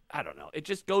 I don't know. It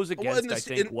just goes against, what it's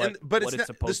supposed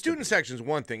to be. The student section's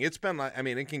one thing. It's been like,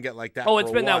 it can get like that. Oh,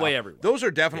 it's been that way everywhere. Those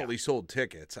are definitely sold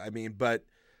tickets. But.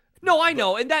 No, I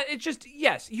know. And that it's just,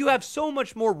 yes, you have so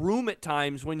much more room at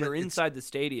times when you're inside the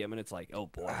stadium and it's like, oh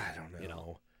boy. I don't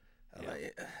know. Yeah.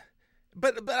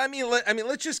 But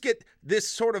let's just get this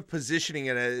sort of positioning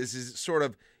it as sort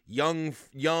of young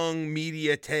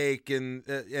media take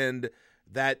and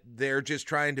that they're just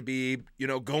trying to be,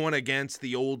 going against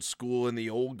the old school and the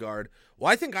old guard. Well,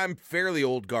 I think I'm fairly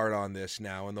old guard on this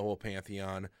now in the whole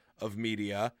pantheon of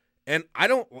media. And I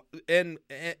don't, and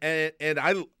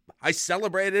I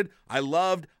celebrated, I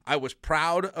loved, I was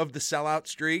proud of the sellout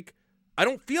streak. I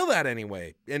don't feel that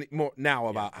anyway anymore now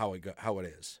about how it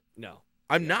is. No.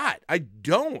 I'm not. I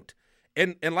don't.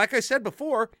 And like I said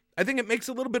before, I think it makes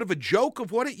a little bit of a joke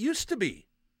of what it used to be.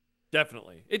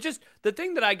 Definitely. It just, the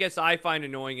thing that I guess I find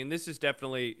annoying, and this is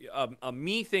definitely a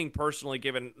me thing personally,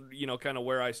 given, kind of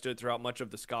where I stood throughout much of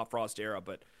the Scott Frost era,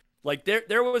 but like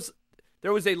there was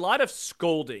a lot of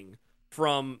scolding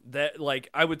from that, like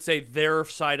I would say their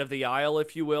side of the aisle,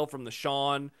 if you will, from the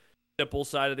Sean Sipple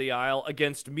side of the aisle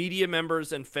against media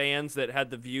members and fans that had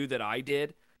the view that I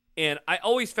did. And I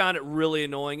always found it really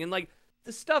annoying. And like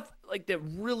the stuff like that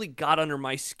really got under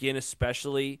my skin,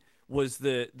 especially was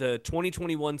the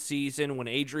 2021 season when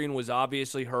Adrian was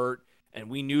obviously hurt and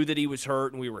we knew that he was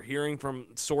hurt and we were hearing from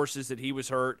sources that he was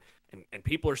hurt and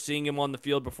people are seeing him on the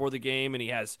field before the game and he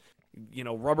has,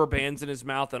 rubber bands in his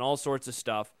mouth and all sorts of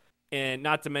stuff. And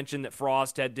not to mention that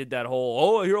Frost did that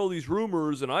whole, I hear all these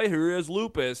rumors and I hear he has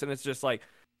lupus. And it's just like,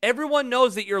 everyone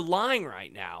knows that you're lying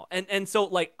right now. And so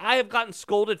like, I have gotten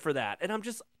scolded for that. And I'm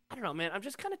just, I don't know, man, I'm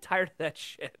just kind of tired of that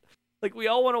shit. Like, we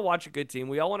all want to watch a good team.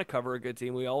 We all want to cover a good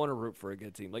team. We all want to root for a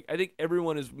good team. Like, I think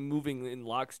everyone is moving in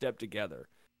lockstep together.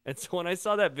 And so when I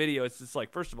saw that video, it's just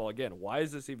like, first of all, again, why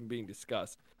is this even being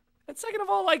discussed? And second of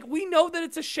all, like, we know that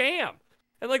it's a sham.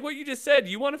 And like what you just said,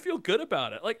 you want to feel good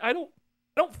about it. Like, I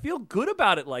don't feel good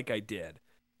about it like I did.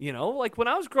 Like when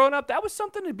I was growing up, that was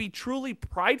something to be truly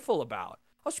prideful about.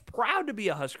 I was proud to be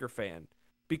a Husker fan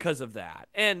because of that.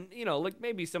 And, like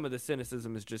maybe some of the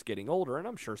cynicism is just getting older, and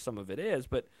I'm sure some of it is,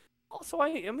 but also,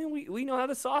 we know how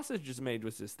the sausage is made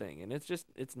with this thing, and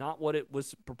it's not what it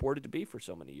was purported to be for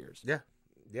so many years.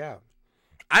 Yeah.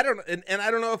 I don't, and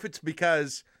I don't know if it's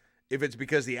because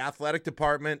the athletic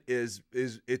department it's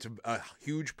a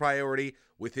huge priority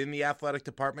within the athletic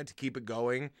department to keep it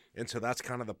going, and so that's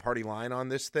kind of the party line on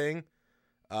this thing.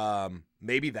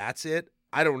 Maybe that's it.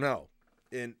 I don't know,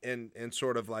 and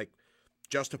sort of like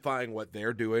justifying what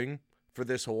they're doing for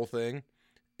this whole thing.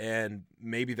 And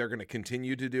maybe they're going to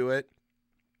continue to do it.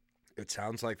 It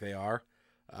sounds like they are.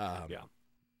 Yeah.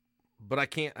 But I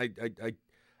can't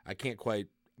quite.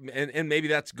 And maybe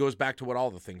that goes back to what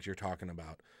all the things you're talking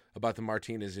about the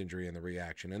Martinez injury and the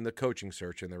reaction and the coaching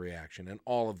search and the reaction and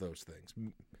all of those things.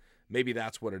 Maybe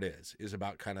that's what it is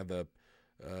about kind of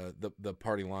the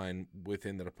party line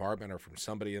within the department or from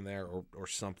somebody in there or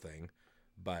something.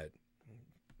 But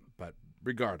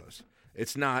regardless,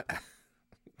 it's not.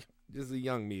 Just a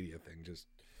young media thing. Just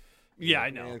I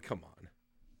know. Man, come on.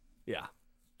 Yeah,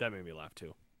 that made me laugh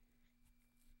too.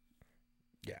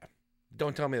 Yeah,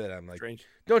 don't tell me that I'm like. Strange.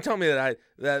 Don't tell me that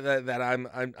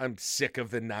I'm sick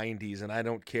of the '90s and I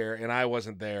don't care and I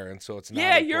wasn't there and so it's not.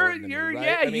 Yeah,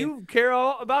 you care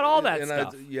about all that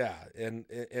stuff.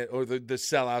 Or the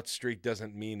sellout streak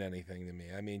doesn't mean anything to me.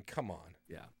 I mean, come on.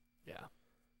 Yeah.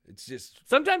 It's just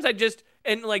sometimes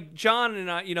and like John and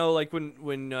I, like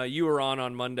when you were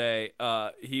on Monday,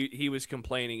 he was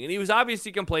complaining, and he was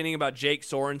obviously complaining about Jake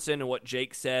Sorensen and what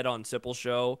Jake said on Sipple's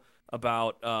show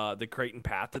about the Creighton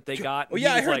path that they got. Oh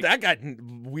yeah, I heard that got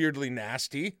weirdly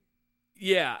nasty.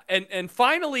 Yeah, and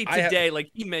finally today,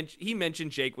 he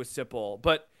mentioned Jake with Sipple,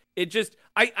 but it just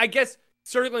I guess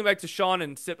circling back to Sean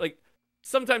and Sip, like.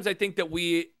 Sometimes I think that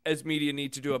we as media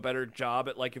need to do a better job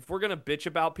at, like, if we're going to bitch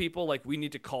about people, like, we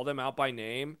need to call them out by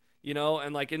name you know,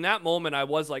 and like in that moment I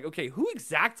was like, okay, who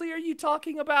exactly are you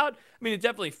talking about? I mean, it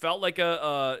definitely felt like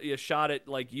a shot at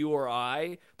like you or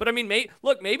I, but I mean,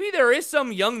 maybe there is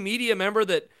some young media member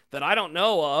that I don't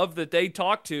know of that they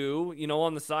talk to, you know,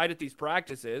 on the side at these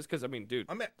practices, because I mean, dude,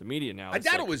 the media now, I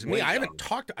doubt like it was me. I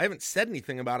haven't said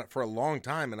anything about it for a long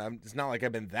time, and it's not like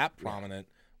I've been that prominent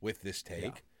with this take.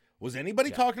 Yeah. Was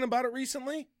anybody talking about it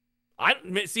recently? I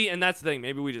see, and that's the thing.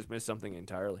 Maybe we just missed something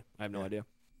entirely. I have no idea.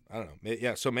 I don't know.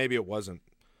 Yeah, so maybe it wasn't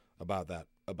about that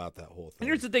whole thing. And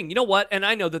here's the thing. You know what? And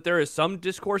I know that there is some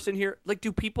discourse in here. Like,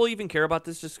 do people even care about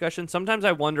this discussion? Sometimes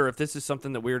I wonder if this is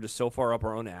something that we're just so far up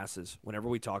our own asses whenever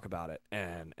we talk about it,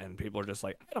 and people are just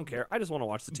like, I don't care. I just want to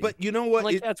watch the team. But you know what? I'm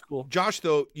like, that's cool. Josh,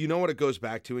 though, you know what it goes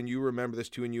back to, and you remember this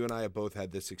too, and you and I have both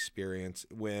had this experience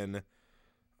when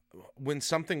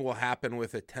something will happen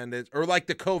with attendance, or like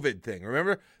the COVID thing.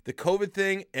 Remember the COVID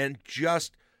thing, and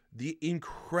just the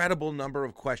incredible number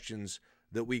of questions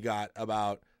that we got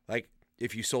about, like,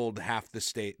 if you sold half the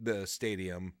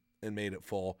stadium and made it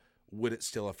full, would it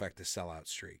still affect the sellout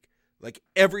streak? Like,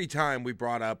 every time we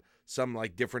brought up some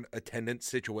like different attendance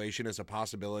situation as a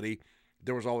possibility,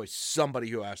 there was always somebody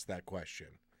who asked that question.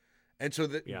 And so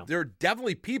there are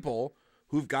definitely people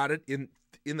who've got it in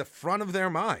the front of their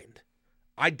mind.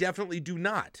 I definitely do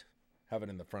not have it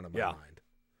in the front of my mind.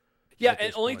 Yeah,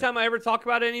 and only time I ever talk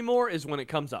about it anymore is when it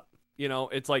comes up. You know,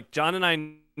 it's like John and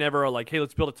I never are like, hey,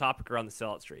 let's build a topic around the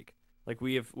sellout streak. Like,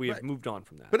 we have moved on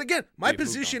from that. But again, my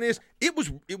position is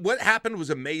what happened was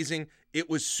amazing. It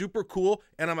was super cool,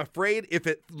 and I'm afraid if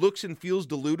it looks and feels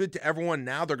diluted to everyone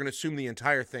now, they're going to assume the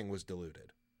entire thing was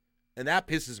diluted. And that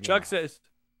pisses me off.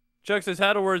 Chuck says,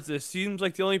 how to words this? Seems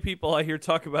like the only people I hear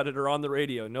talk about it are on the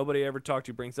radio. Nobody I ever talked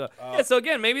to brings up. So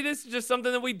again, maybe this is just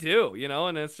something that we do, you know,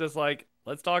 and it's just like,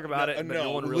 let's talk about it. But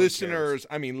no one really listeners, cares.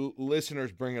 I mean,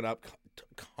 listeners bring it up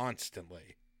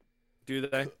constantly. Do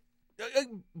they?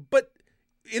 But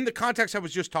in the context I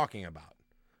was just talking about.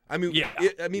 I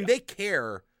mean, they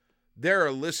care. There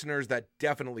are listeners that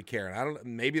definitely care. And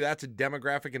maybe that's a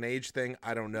demographic and age thing.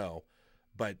 I don't know.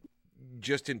 But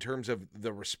just in terms of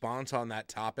the response on that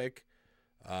topic,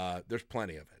 there's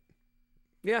plenty of it.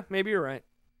 Yeah, maybe you're right.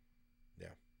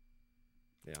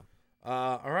 Yeah.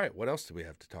 All right. What else do we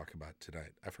have to talk about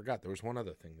tonight? I forgot. There was one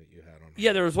other thing that you had on.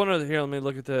 Yeah, there was one other. Here, let me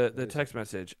look at the text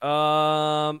message.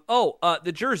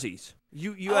 The jerseys.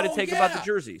 You had to take about the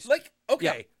jerseys. Like,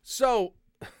 okay. So,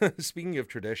 speaking of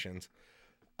traditions,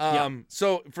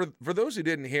 so for those who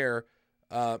didn't hear,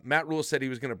 Matt Rule said he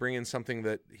was going to bring in something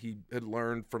that he had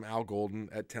learned from Al Golden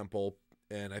at Temple,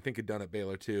 and I think had done at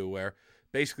Baylor too, where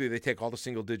basically they take all the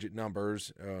single-digit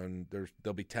numbers, and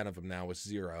there'll be 10 of them now with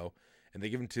 0, and they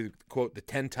give them to, quote, the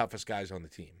 10 toughest guys on the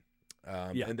team.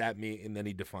 And then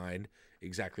he defined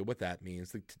exactly what that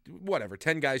means.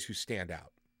 10 guys who stand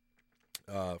out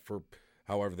for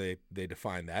however they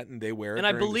define that, and they wear it. And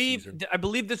I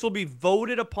believe this will be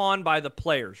voted upon by the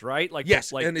players, right? Like,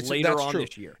 yes, like and later on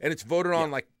this year. And it's voted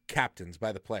on like captains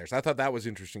by the players. I thought that was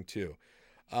interesting too.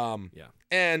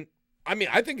 And I mean,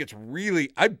 I think it's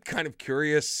I'm kind of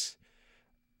curious.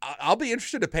 I'll be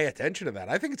interested to pay attention to that.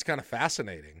 I think it's kind of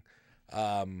fascinating.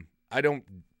 I don't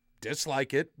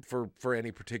dislike it for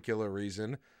any particular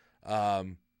reason.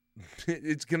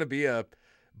 It's going to be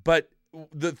but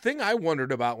the thing I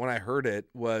wondered about when I heard it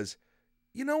was,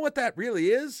 you know what that really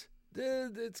is?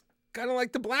 It's kind of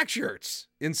like the black shirts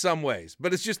in some ways,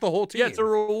 but it's just the whole team. Yeah, it's a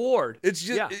reward. It's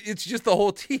just the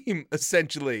whole team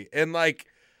essentially. And like,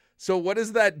 so what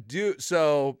does that do?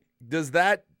 So does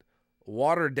that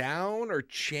water down or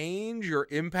change or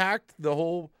impact the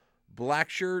whole black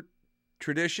shirt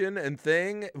tradition and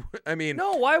thing? I mean,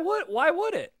 no, why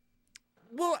would it?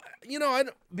 Well, you know,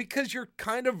 because you're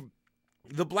kind of,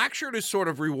 the black shirt is sort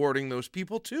of rewarding those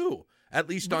people too, at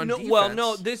least on defense. Well,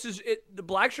 no, this is it. The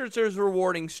black shirts is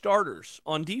rewarding starters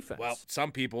on defense. Well,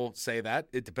 some people say that.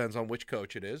 It depends on which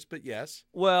coach it is, but yes.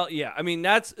 Well, yeah, I mean,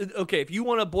 that's okay. If you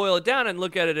want to boil it down and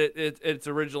look at it at its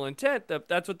original intent,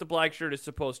 that's what the black shirt is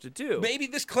supposed to do. Maybe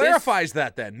this clarifies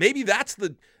that then. Maybe that's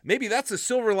the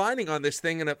silver lining on this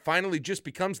thing, and it finally just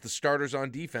becomes the starters on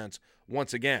defense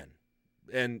once again.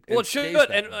 And it should,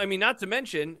 and I mean, not to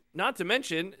mention,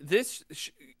 this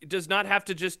does not have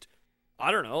to just.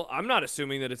 I don't know. I'm not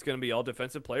assuming that it's going to be all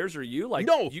defensive players. Or you like?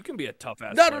 No, you can be a tough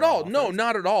ass. Not at all. No,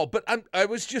 not at all. But I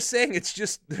was just saying, it's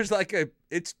just there's like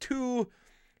it's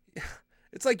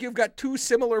like you've got two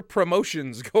similar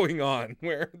promotions going on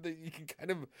where you can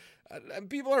kind of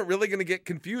people aren't really going to get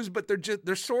confused, but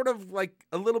they're sort of like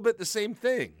a little bit the same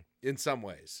thing in some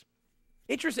ways.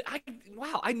 Interesting.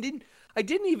 I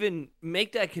didn't even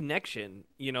make that connection,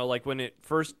 you know, like when it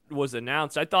first was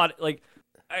announced. I thought like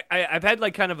I've had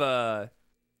like kind of a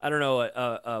I don't know,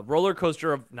 a roller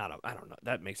coaster of I don't know.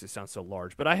 That makes it sound so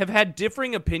large, but I have had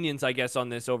differing opinions, I guess, on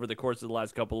this over the course of the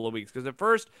last couple of weeks. Because at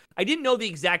first, I didn't know the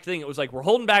exact thing. It was like we're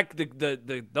holding back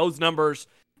those numbers,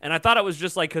 and I thought it was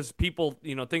just like because people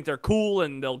think they're cool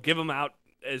and they'll give them out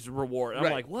as reward. And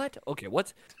I'm like, what? Okay,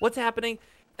 what's happening?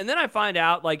 And then I find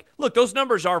out, like, look, those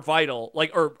numbers are vital,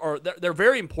 like, or they're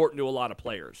very important to a lot of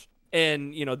players.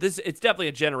 And, it's definitely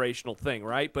a generational thing,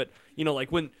 right? But,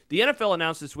 like when the NFL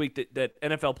announced this week that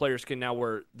NFL players can now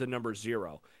wear the number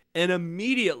 0, and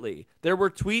immediately there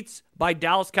were tweets by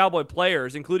Dallas Cowboy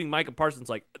players, including Micah Parsons,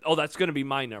 like, oh, that's going to be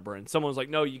my number. And someone was like,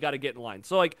 no, you got to get in line.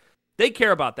 So, like, they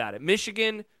care about that. At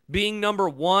Michigan, being number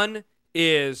 1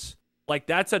 is... like,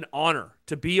 that's an honor.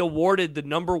 To be awarded the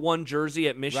number 1 jersey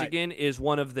at Michigan is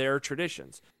one of their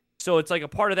traditions. So it's like a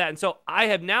part of that. And so I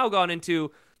have now gone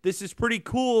into, this is pretty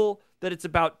cool that it's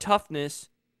about toughness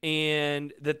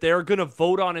and that they're going to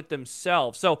vote on it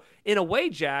themselves. So in a way,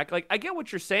 Jack, like, I get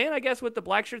what you're saying, I guess, with the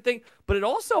black shirt thing, but it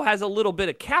also has a little bit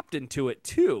of captain to it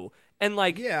too. And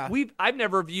like, I've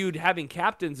never viewed having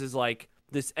captains as like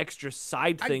this extra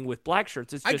side thing with black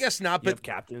shirts. It's just, I guess not, but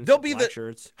captains, there'll be black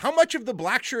shirts. How much of the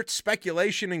black shirt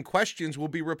speculation and questions will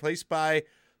be replaced by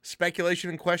speculation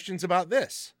and questions about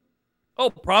this? Oh,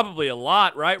 probably a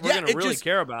lot, right? We're going to really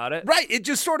care about it. Right. It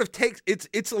just sort of takes, it's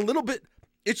just a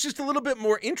little bit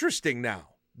more interesting now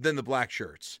than the black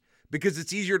shirts because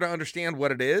it's easier to understand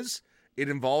what it is. It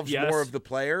involves more of the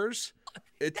players.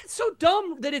 That's so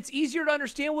dumb that it's easier to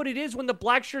understand what it is when the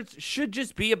black shirts should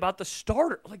just be about the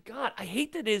starter. Like, God, I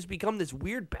hate that it has become this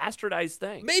weird bastardized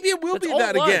thing. Maybe it will be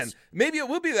that again. Maybe it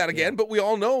will be that again, but we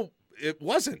all know it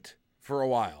wasn't for a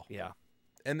while. Yeah.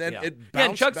 And then it bounced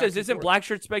and Chuck says, isn't forth. black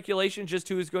shirt speculation just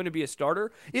who is going to be a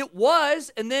starter? It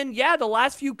was, and then, the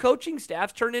last few coaching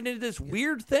staffs turned it into this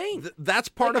weird thing. That's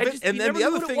part of it. And then the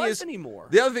other thing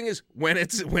is, when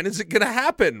is it going to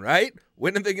happen, right?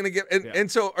 When are they going to get, and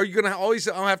so are you going to always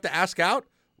have to ask out,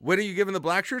 when are you giving the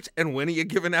black shirts and when are you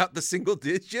giving out the single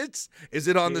digits? Is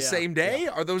it on the same day?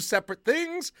 Are those separate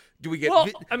things? Do we get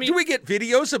do we get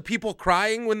videos of people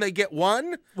crying when they get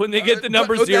one? When they get the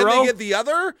number 0? Then they get the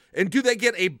other? And do they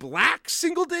get a black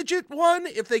single digit one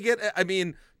if they get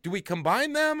do we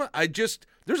combine them?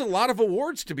 There's a lot of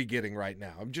awards to be getting right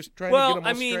now. I'm just trying to get them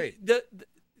all straight.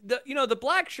 The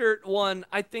black shirt one,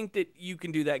 I think that you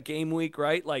can do that game week,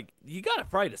 right? Like, you got to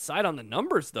probably decide on the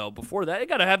numbers, though, before that. You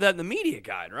got to have that in the media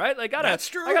guide, right? Like, that's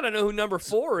true. I got to know who number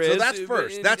 4 is. So that's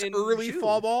first. That's early June.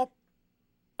 fall ball?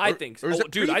 I think so.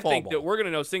 Dude, I think that we're going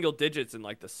to know single digits in,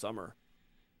 like, the summer.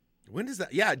 When does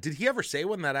that? Yeah, did he ever say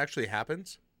when that actually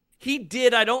happens? He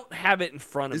did. I don't have it in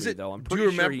front of me, though. I'm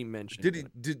pretty sure he mentioned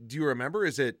it. Do you remember?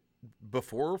 Is it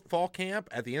before fall camp,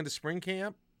 at the end of spring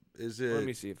camp? Is it? Let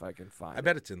me see if I can find it. I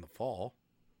bet it's in the fall.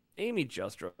 Amy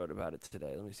just wrote about it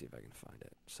today. Let me see if I can find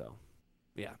it. So,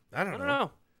 yeah. I don't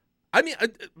know. I mean,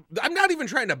 I'm not even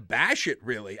trying to bash it,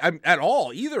 really, at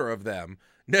all, either of them,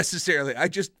 necessarily.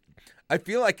 I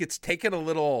feel like it's taken a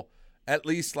little, at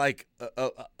least like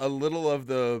a little of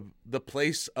the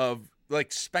place of,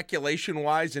 like,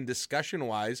 speculation-wise and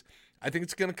discussion-wise. I think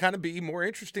it's going to kind of be more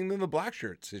interesting than the black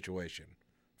shirt situation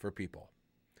for people.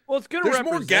 Well, it's going to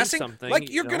represent more guessing. Something. Like,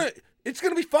 it's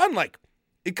going to be fun. Like,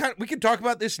 we can talk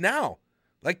about this now.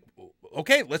 Like,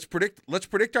 okay, let's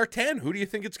predict our 10. Who do you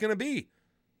think it's going to be?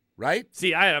 Right?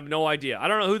 See, I have no idea. I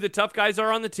don't know who the tough guys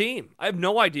are on the team. I have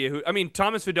no idea who. I mean,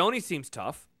 Thomas Fidone seems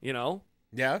tough,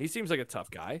 Yeah. He seems like a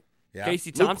tough guy. Yeah.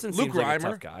 Casey Thompson seems like a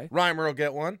tough guy. Reimer will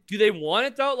get one. Do they want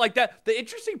it, though? Like, that. The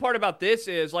interesting part about this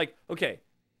is, like, okay,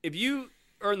 if you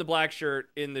earn the black shirt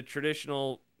in the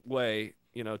traditional way,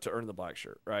 to earn the black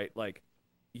shirt, right? Like,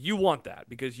 you want that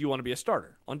because you want to be a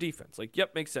starter on defense. Like,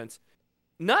 yep, makes sense.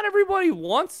 Not everybody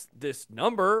wants this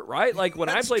number, right? Like, when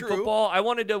I played football, I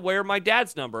wanted to wear my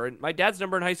dad's number, and my dad's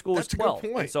number in high school was 12. A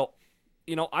good point. And so,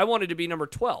 I wanted to be number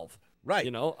 12.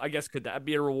 Right. I guess could that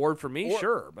be a reward for me?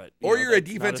 Sure, but you're a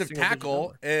defensive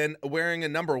tackle, and wearing a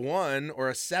number 1 or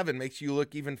a 7 makes you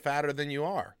look even fatter than you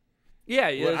are. Yeah,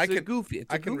 it's goofy.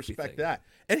 I can respect that.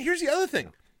 And here's the other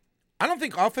thing. I don't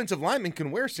think offensive linemen can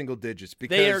wear single digits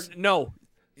because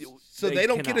they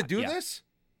don't get to do this?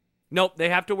 Nope, they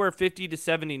have to wear 50 to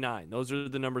 79. Those are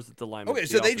the numbers that the linemen. Okay,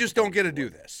 so they just don't get to do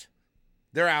this.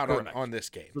 They're out on this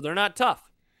game. So they're not tough.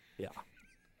 Yeah.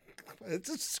 It's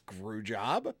a screw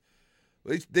job.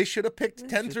 They should have picked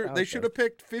 10 through. They should have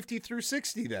picked 50 through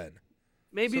 60 then.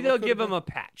 Maybe they'll give them a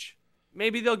patch.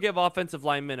 Maybe they'll give offensive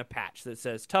linemen a patch that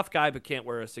says tough guy but can't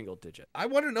wear a single digit. I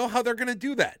want to know how they're going to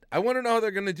do that.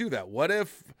 What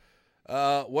if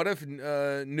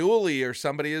Newley or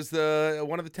somebody is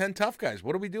one of the 10 tough guys?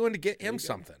 What are we doing to get him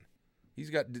something? He's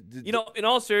got. In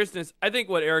all seriousness, I think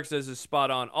what Eric says is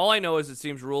spot on. All I know is it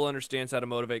seems Rule understands how to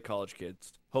motivate college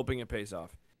kids, hoping it pays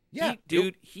off. Yeah,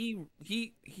 he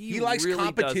likes really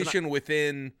competition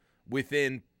within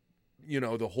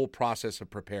the whole process of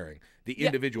preparing the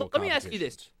individual. Let me ask you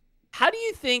this: how do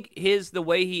you think the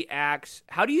way he acts?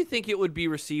 How do you think it would be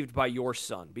received by your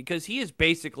son? Because he is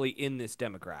basically in this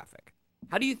demographic.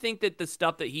 How do you think that the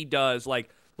stuff that he does, like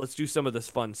let's do some of this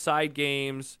fun side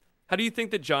games? How do you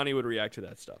think that Johnny would react to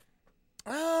that stuff?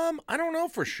 I don't know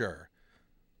for sure.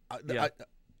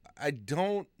 I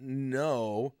don't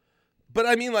know. But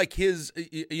I mean, like his,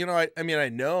 I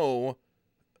know.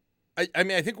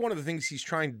 I think one of the things he's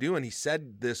trying to do, and he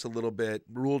said this a little bit,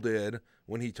 Rule did,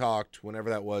 when he talked, whenever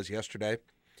that was, yesterday.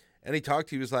 And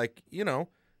he was like,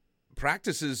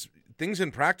 things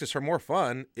in practice are more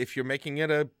fun if you're making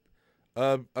it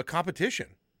a competition,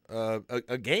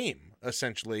 a game,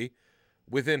 essentially,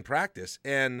 within practice.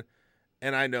 And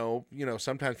I know,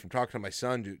 sometimes from talking to my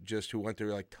son, who went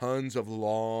through like tons of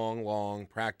long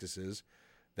practices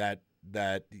that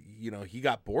he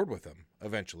got bored with them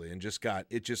eventually and just got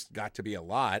to be a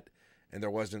lot, and there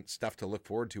wasn't stuff to look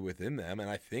forward to within them. And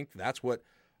I think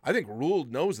Rule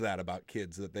knows that about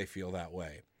kids, that they feel that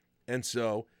way. And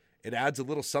so it adds a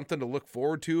little something to look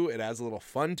forward to. It adds a little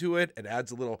fun to it. It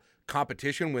adds a little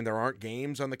competition when there aren't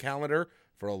games on the calendar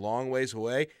for a long ways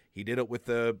away. He did it with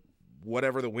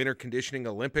whatever the winter conditioning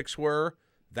Olympics were,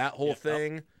 that whole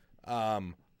thing.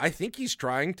 I think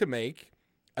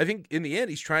in the end,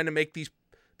 he's trying to make these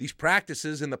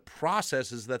practices and the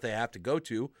processes that they have to go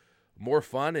to more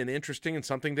fun and interesting and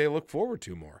something they look forward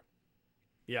to more.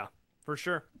 Yeah, for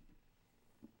sure.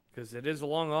 Because it is a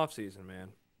long off season, man.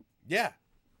 Yeah.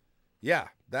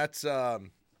 That's so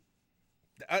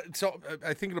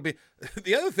I think it'll be.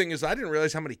 The other thing is I didn't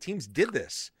realize how many teams did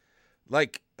this.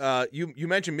 Like you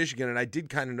mentioned Michigan, and I did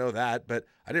kind of know that, but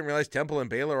I didn't realize Temple and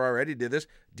Baylor already did this.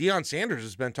 Deion Sanders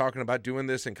has been talking about doing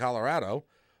this in Colorado.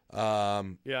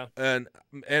 And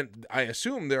I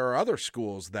assume there are other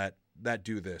schools that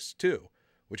do this too,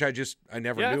 which I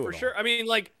never knew. Yeah, for sure. I mean,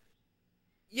 like,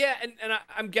 yeah, and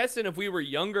I'm guessing if we were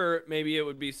younger, maybe it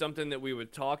would be something that we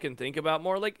would talk and think about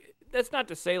more. Like, that's not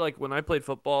to say like when I played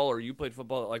football or you played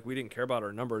football, like we didn't care about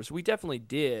our numbers. We definitely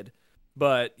did,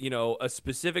 but a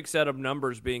specific set of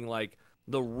numbers being like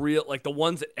the real, like the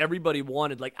ones that everybody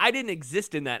wanted. Like I didn't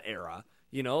exist in that era.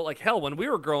 Like hell, when we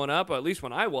were growing up, or at least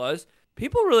when I was.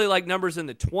 People really like numbers in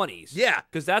the 20s. Yeah.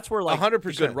 Because that's where, like, 100%.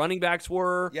 the good running backs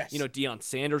were. Yes. Deion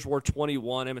Sanders wore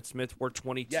 21. Emmitt Smith wore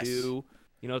 22. Yes.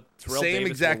 Terrell Same Davis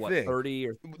exact wore, thing. 30?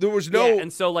 Or, there was no... Yeah,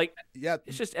 and so, like, yeah,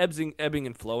 it's just ebbing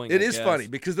and flowing, It is funny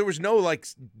because there was no, like,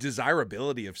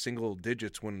 desirability of single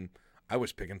digits when I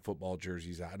was picking football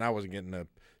jerseys out. And I wasn't getting a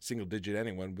single digit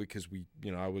anyone because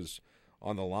I was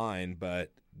on the line.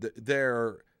 But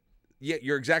you're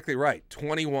exactly right.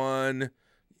 21...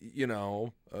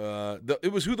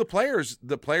 it was who the players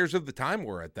of the time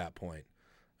were at that point.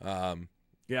 And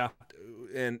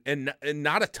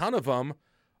not a ton of them.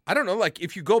 I don't know. Like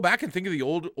if you go back and think of the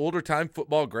older time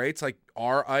football greats, like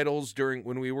our idols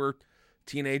when we were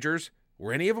teenagers,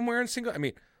 were any of them wearing single? I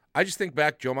mean, I just think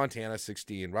back Joe Montana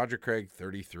 16, Roger Craig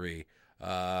 33,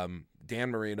 Dan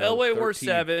Marino Elway 13, wore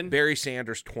 7, Barry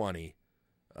Sanders 20.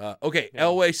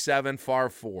 Elway 7, Favre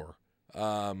 4.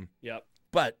 Yep.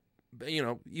 But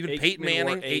even Peyton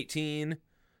Manning, 18,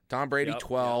 Tom Brady,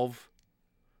 12.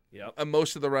 Yep.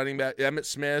 Most of the running back, Emmitt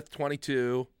Smith,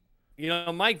 22.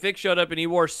 Mike Vick showed up and he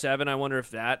wore 7. I wonder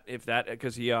if that,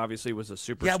 because he obviously was a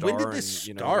superstar. Yeah, when did this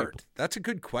start? That's a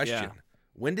good question. Yeah.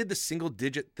 When did the single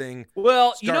digit thing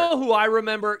Well, start? You know who I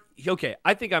remember? Okay,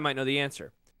 I think I might know the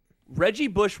answer. Reggie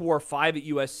Bush wore 5 at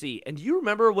USC. And do you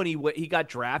remember when he got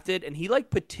drafted and he like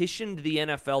petitioned the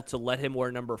NFL to let him wear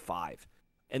number 5?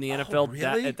 And the NFL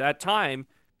really? at that time,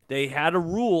 they had a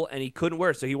rule and he couldn't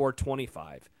wear it, so he wore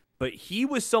 25. But he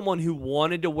was someone who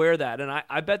wanted to wear that. And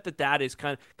I bet that is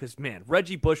kind of – because, man,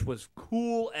 Reggie Bush was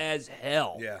cool as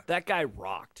hell. Yeah. That guy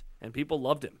rocked, and people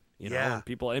loved him. And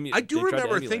people I do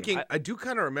remember thinking – I do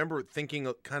kind of remember thinking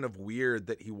kind of weird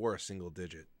that he wore a single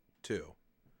digit too.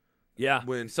 Yeah.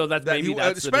 So that's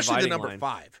especially the number line.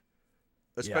 5.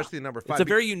 Especially the number 5. It's a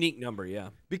very unique number, yeah.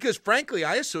 Because frankly,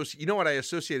 what I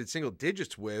associated single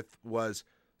digits with was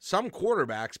some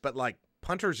quarterbacks, but like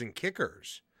punters and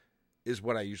kickers is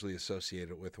what I usually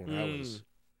associated with when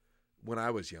I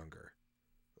was younger.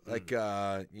 Like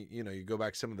you go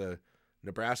back some of the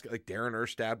Nebraska, like Darren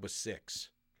Erstad was 6,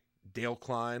 Dale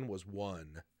Klein was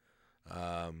 1,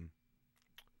 and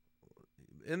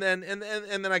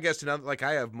then I guess another, like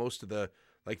I have most of the,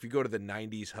 like if you go to the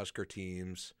 '90s Husker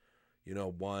teams.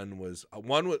 One was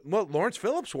Lawrence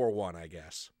Phillips wore 1, I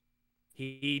guess.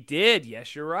 He did.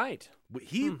 Yes, you're right.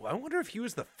 I wonder if he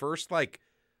was the first like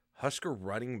Husker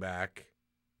running back.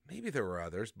 Maybe there were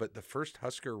others, but the first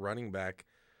Husker running back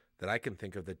that I can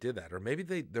think of that did that, or maybe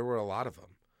there were a lot of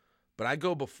them. But I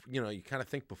go you kind of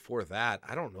think before that.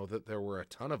 I don't know that there were a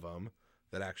ton of them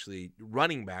that actually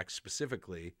running backs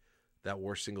specifically that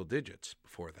were single digits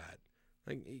before that.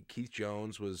 Like Keith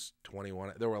Jones was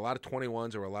 21. There were a lot of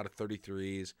 21s. There were a lot of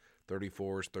 33s,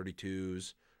 34s,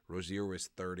 32s. Rozier was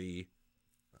 30.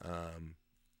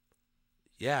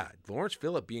 Yeah, Lawrence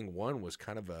Phillip being one was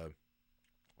kind of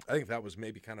I think that was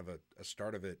maybe kind of a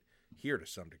start of it here to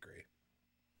some degree.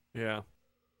 Yeah.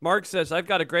 Mark says, I've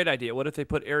got a great idea. What if they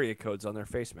put area codes on their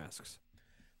face masks?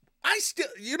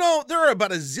 There are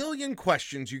about a zillion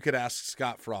questions you could ask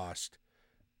Scott Frost.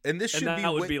 And this should be...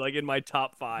 that would be like in my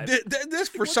top 5. This,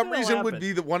 for some reason, would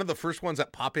be one of the first ones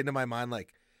that pop into my mind.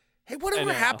 Like, hey,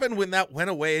 whatever happened when that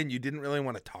went away and you didn't really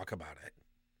want to talk about it?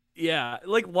 Yeah,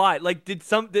 like why? Like,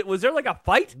 was there like a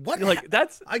fight? What? Like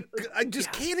that's I just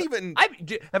can't even.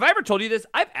 Have I ever told you this?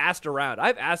 I've asked around.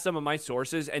 I've asked some of my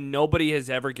sources, and nobody has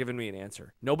ever given me an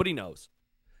answer. Nobody knows,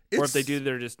 or if they do,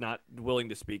 they're just not willing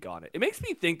to speak on it. It makes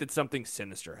me think that something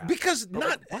sinister happened. Because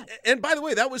and by the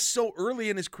way, that was so early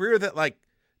in his career that like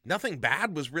nothing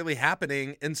bad was really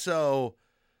happening, and so.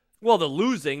 Well, the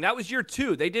losing, that was year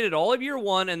 2. They did it all of year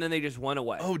 1, and then they just went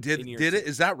away. Oh, did it?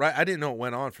 Is that right? I didn't know it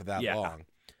went on for that long.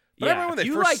 But yeah, if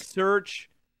you search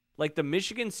like the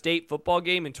Michigan State football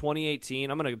game in 2018,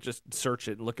 I'm gonna just search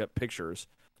it and look at pictures.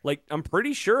 Like I'm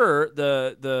pretty sure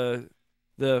the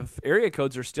area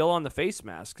codes are still on the face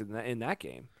masks in that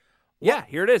game. What? Yeah,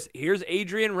 here it is. Here's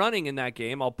Adrian running in that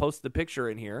game. I'll post the picture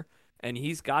in here, and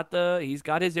he's got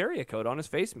his area code on his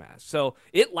face mask. So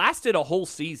it lasted a whole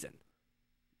season.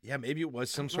 Yeah, maybe it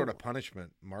was some sort of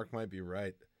punishment. Mark might be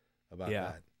right about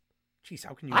that. Jeez,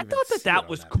 how can you? I thought that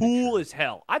was cool as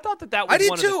hell. I thought that was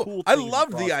one of the cool things. I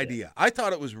loved the idea. I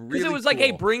thought it was really because it was cool. like,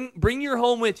 hey, bring your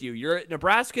home with you. You're at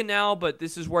Nebraska now, but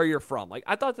this is where you're from. Like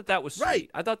I thought that was sweet. Right.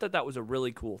 I thought that was a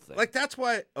really cool thing. Like that's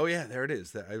why. Oh yeah, there it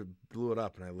is. I blew it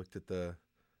up and I looked at the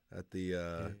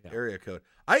area code.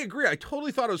 I agree. I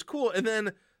totally thought it was cool, and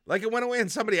then like it went away,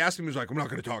 and somebody asked me, he was like, "I'm not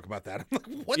going to talk about that." I'm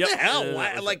like, "What the hell?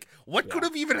 What could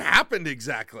have even happened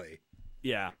exactly?"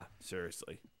 Yeah,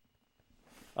 seriously.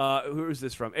 Who is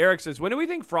this from? Eric says, when do we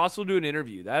think Frost will do an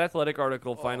interview? That Athletic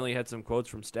article finally had some quotes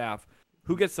from staff.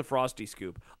 Who gets the Frosty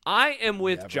scoop? I am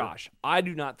with Josh. I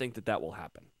do not think that will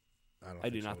happen. I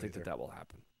do not think that will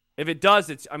happen. If it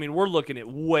does, we're looking at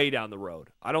way down the road.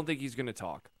 I don't think he's going to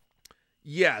talk.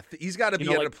 Yeah, he's got to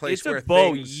be at a place where it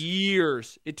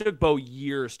took Bo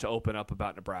years to open up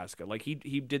about Nebraska. Like he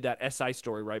did that SI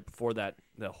story right before the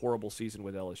horrible season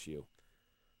with LSU.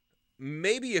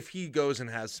 Maybe if he goes and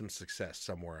has some success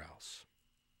somewhere else,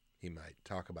 he might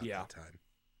talk about that time.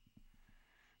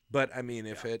 But I mean,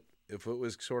 if it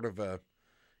was sort of the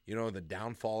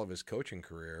downfall of his coaching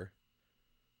career,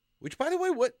 which by the way,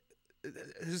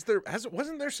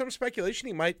 wasn't there some speculation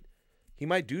he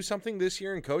might do something this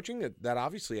year in coaching that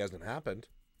obviously hasn't happened.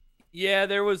 Yeah,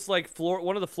 there was like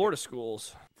one of the Florida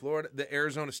schools. The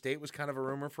Arizona State was kind of a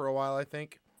rumor for a while, I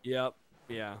think. Yep.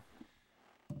 Yeah.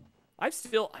 I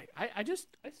still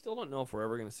don't know if we're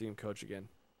ever going to see him coach again,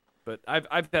 but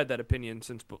I've had that opinion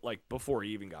since like before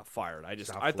he even got fired.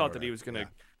 I thought that he was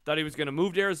gonna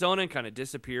move to Arizona and kind of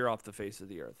disappear off the face of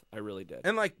the earth. I really did.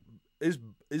 And like,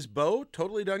 is Bo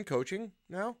totally done coaching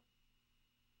now?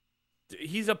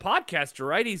 He's a podcaster,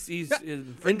 right? He's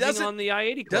infringing on the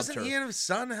I-80 Club. Doesn't he and his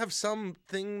son have some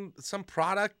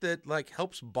product that like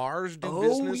helps bars do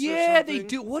business? Oh yeah, they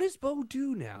do. What does Bo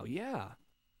do now? Yeah.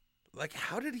 Like,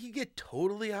 how did he get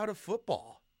totally out of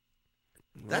football?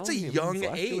 Well, That's a young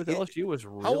age. With LSU was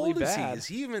really how old bad. Is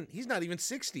he? He's not even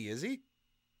 60, is he?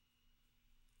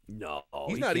 No,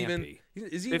 he's not even.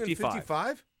 Is he 55. Even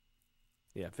 55?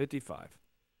 Yeah, 55.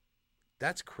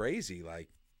 That's crazy. Like,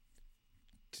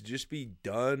 to just be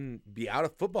done, be out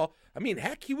of football. I mean,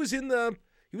 heck, he was in the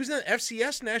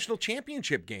FCS national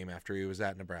championship game after he was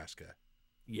at Nebraska.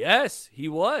 Yes, he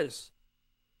was.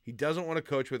 He doesn't want to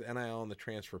coach with NIL in the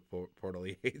transfer portal.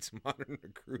 He hates modern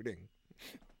recruiting.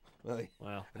 Well,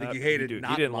 I think he hated he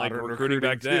didn't like recruiting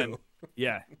back then. Too.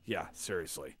 Yeah,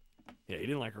 seriously. Yeah, he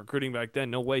didn't like recruiting back then.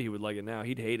 No way he would like it now.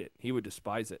 He'd hate it. He would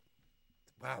despise it.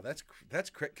 Wow, that's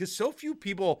crazy. Because so few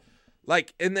people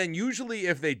like, and then usually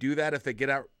if they do that, if they get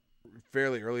out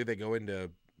fairly early, they go into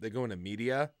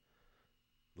media.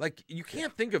 Like, you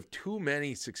can't think of too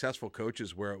many successful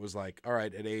coaches where it was like, all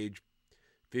right, at age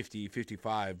 50,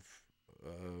 55,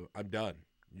 I'm done.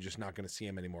 You're just not going to see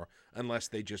him anymore unless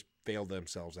they just fail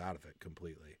themselves out of it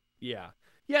completely. Yeah.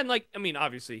 Yeah, and like I mean,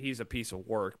 obviously he's a piece of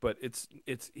work, but it's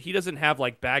he doesn't have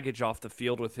like baggage off the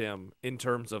field with him in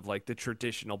terms of like the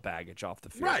traditional baggage off the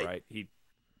field, Right. right? He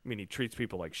treats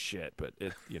people like shit, but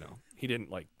he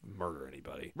didn't like murder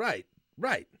anybody. Right.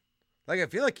 Right. Like, I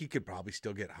feel like he could probably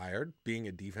still get hired being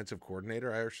a defensive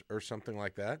coordinator or something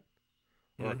like that,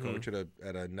 or a coach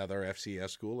at another FCS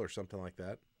school or something like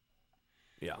that.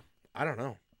 Yeah. I don't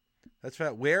know. That's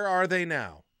fact. Where are they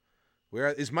now? Where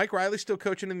is Mike Riley still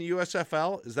coaching in the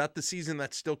USFL? Is that the season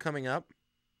that's still coming up?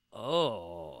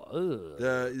 Oh.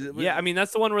 Yeah, I mean,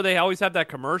 that's the one where they always have that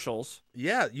commercials.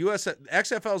 Yeah,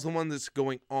 XFL is the one that's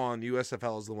going on.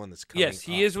 USFL is the one that's coming. Yes,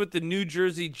 he is with the New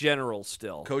Jersey Generals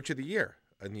still. Coach of the year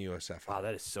in the USFL. Wow,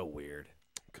 that is so weird.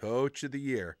 Coach of the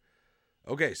year.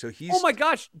 Okay, so he's. Oh my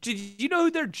gosh, did you know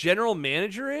who their general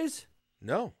manager is?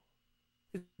 No.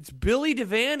 It's Billy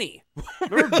Devaney.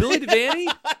 Remember Billy Devaney?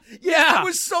 Yeah, I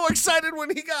was so excited when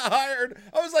he got hired.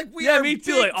 I was like, me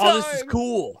too. Like, oh, this is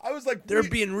cool. I was like, they're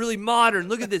being really modern.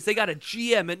 Look at this. They got a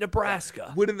GM at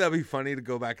Nebraska. Wouldn't that be funny to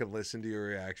go back and listen to your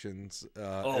reactions?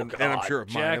 And I'm sure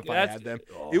of mine if I had them.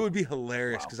 It would be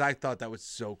hilarious because I thought that was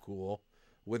so cool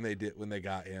when they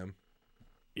got him.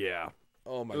 Yeah.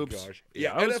 Oh my gosh.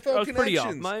 Yeah, I was pretty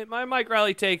off. My Mike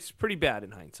Riley take's pretty bad in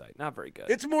hindsight. Not very good.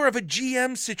 It's more of a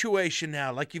GM situation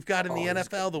now, like you've got in the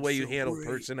NFL, the way you handle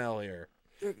personnel here.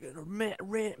 They're going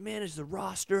to manage the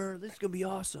roster. This is going to be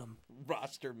awesome.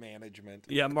 Roster management.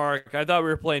 Yeah, Mark, I thought we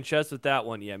were playing chess with that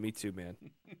one. Yeah, me too, man.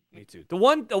 Me too. The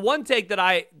one take that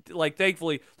I, like,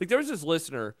 thankfully, like, there was this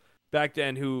listener back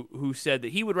then who said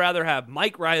that he would rather have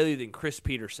Mike Riley than Chris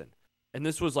Peterson. And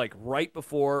this was like right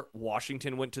before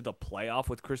Washington went to the playoff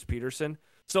with Chris Peterson.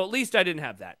 So at least I didn't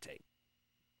have that take.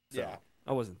 So yeah.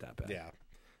 I wasn't that bad.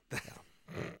 Yeah.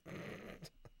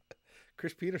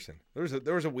 Chris Peterson.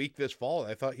 There was a week this fall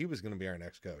I thought he was going to be our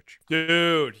next coach.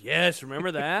 Dude, yes,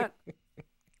 remember that?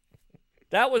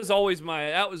 That was always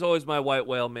my white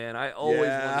whale, man. I always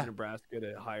wanted Nebraska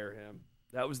to hire him.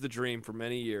 That was the dream for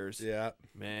many years. Yeah.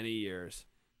 Many years.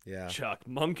 Yeah. Chuck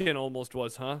Munkin almost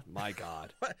was, huh? My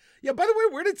God. Yeah, by the way,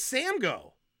 where did Sam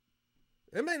go?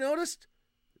 Anybody noticed?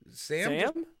 Sam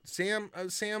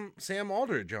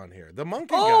Aldridge on here. The Munkin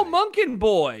guy. Oh, Munkin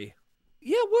boy.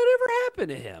 Yeah, whatever happened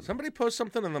to him? Somebody post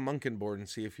something on the Munkin board and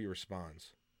see if he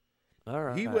responds. All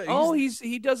right.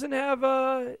 He doesn't have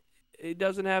a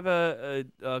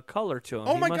color to him.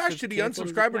 Oh my gosh, did he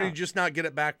unsubscribe or did he just not get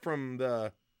it back from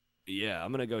the? Yeah,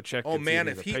 I'm gonna go check. Oh man,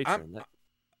 if he,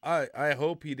 I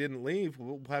hope he didn't leave.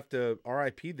 We'll have to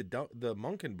RIP the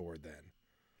Munkin board then.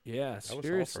 Yeah,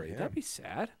 seriously, that'd be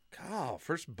sad. God,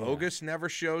 first Bogus never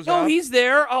shows up. Oh, he's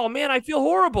there. Oh man, I feel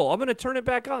horrible. I'm gonna turn it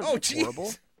back on. Oh,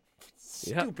 jeez.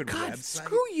 Stupid God, website.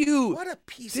 Screw you. What a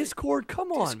piece Discord, of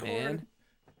come on, man.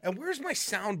 And where's my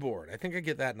soundboard? I think I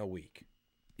get that in a week.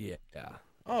 Yeah.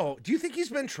 Oh, do you think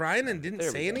he's been trying and didn't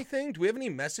say anything? Do we have any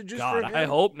messages for him? I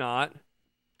hope not.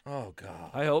 Oh, God.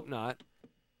 I hope not.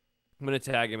 I'm going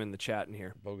to tag him in the chat in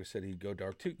here. Bogus said he'd go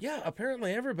dark, too. Yeah,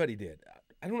 apparently everybody did.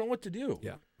 I don't know what to do.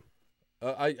 Yeah.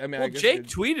 I mean, well, Jake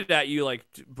tweeted at you, like,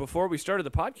 before we started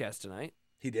the podcast tonight.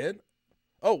 He did?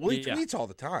 Oh, well, he tweets all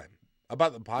the time.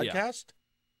 About the podcast?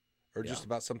 Or just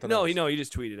about something else? No, he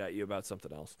just tweeted at you about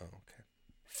something else. Oh, okay.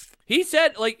 He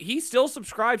said, like, he still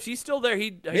subscribes. He's still there.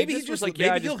 Maybe he just like,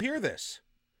 maybe he'll hear this.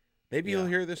 Maybe he'll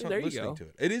hear this on there listening to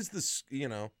it. It is this,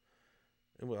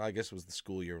 well, I guess it was the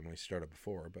school year when we started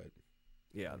before, but.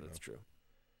 Yeah, that's true.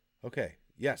 Okay.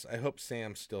 Yes, I hope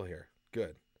Sam's still here.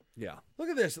 Good. Yeah. Look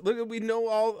at this. We know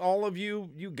all of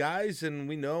you guys, and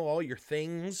we know all your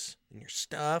things and your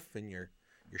stuff and your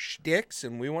shticks,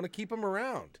 and we want to keep them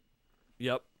around.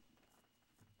 Yep.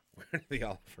 Where did the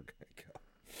Oliver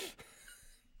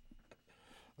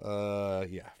go?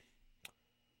 Yeah.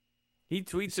 He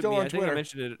tweets at me. I think I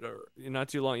mentioned it not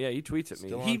too long. Yeah, he tweets at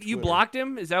me. You blocked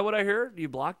him? Is that what I heard? You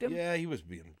blocked him? Yeah, he was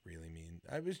being really mean.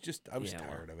 I was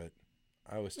tired of it.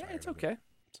 I was tired. Yeah, it's okay.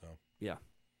 So yeah.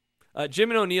 Jim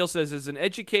and O'Neill says, as an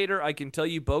educator, I can tell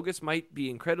you Bogus might be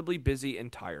incredibly busy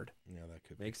and tired. Yeah, that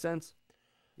could make sense.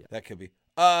 Yeah. That could be.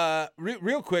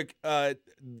 Real quick,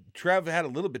 Trev had a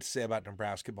little bit to say about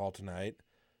Nebraska ball tonight.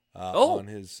 On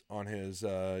his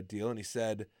deal, and he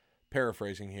said,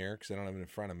 paraphrasing here because I don't have it in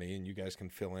front of me, and you guys can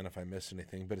fill in if I miss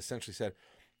anything, but essentially said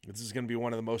this is going to be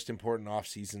one of the most important off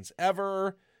seasons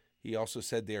ever. He also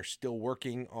said they are still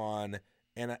working on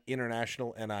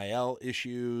international NIL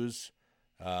issues,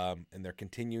 and they're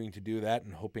continuing to do that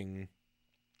and hoping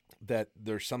that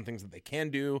there's some things that they can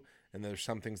do and there's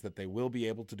some things that they will be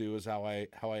able to do is how I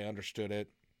understood it.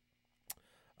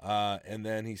 And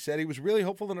then he said he was really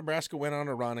hopeful that Nebraska went on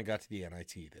a run and got to the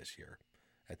NIT this year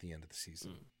at the end of the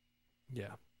season.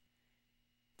 Yeah.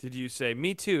 Did you say,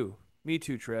 me too? Me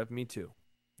too, Trev. Me too.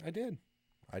 I did.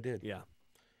 Yeah.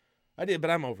 I did, but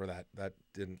I'm over that. That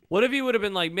didn't. What if he would have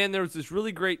been like, man, there was this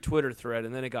really great Twitter thread,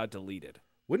 and then it got deleted?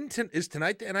 Is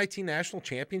tonight the NIT National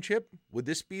Championship? Would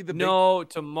this be the No,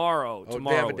 tomorrow. Oh,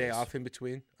 Tomorrow they have a day is. off in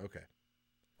between? Okay.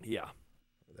 Yeah.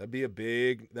 That would be a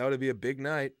big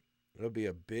night. It would be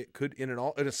in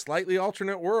a slightly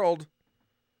alternate world.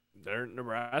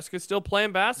 Nebraska's still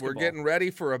playing basketball. We're getting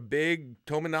ready for a big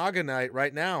Tominaga night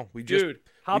right now.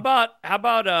 How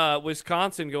about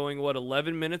Wisconsin going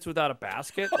 11 minutes without a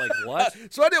basket? Like what?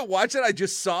 So I didn't watch it. I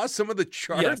just saw some of the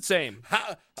charts. Yeah, same.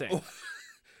 Same.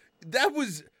 That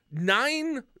was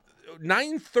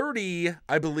 9:30,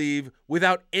 I believe,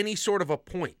 without any sort of a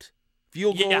point.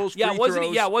 Field goals, free throws.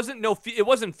 It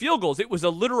wasn't field goals. It was a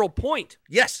literal point.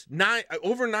 Yes,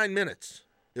 over 9 minutes.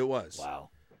 It was. Wow.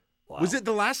 Was it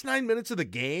the last 9 minutes of the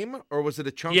game, or was it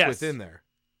a chunk within there?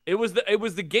 It was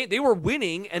the game. They were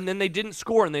winning, and then they didn't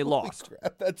score, and they lost.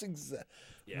 Crap,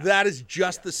 that is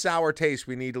just the sour taste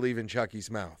we need to leave in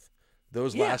Chucky's mouth.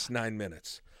 Those last 9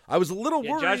 minutes. I was a little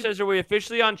worried. Josh says, are we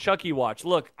officially on Chucky watch?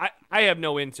 Look, I have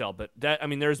no intel, but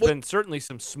there's been certainly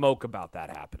some smoke about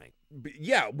that happening.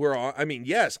 Yeah, we're on. I mean,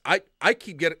 yes. I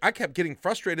kept getting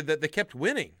frustrated that they kept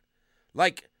winning.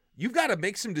 Like, you've got to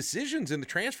make some decisions in the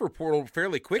transfer portal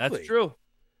fairly quickly. That's true.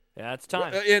 Yeah, it's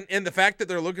time. And the fact that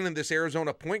they're looking at this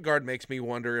Arizona point guard makes me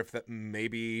wonder if that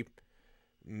maybe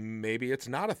it's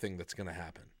not a thing that's going to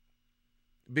happen.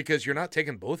 Because you're not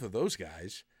taking both of those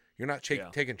guys. You're not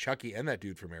taking Chucky and that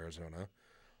dude from Arizona.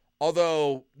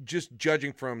 Although, just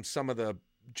judging from some of the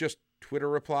just Twitter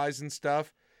replies and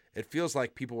stuff, it feels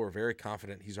like people were very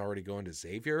confident he's already going to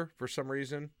Xavier for some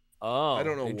reason. Oh, I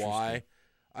don't know why.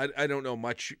 I don't know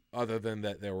much other than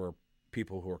that there were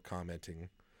people who were commenting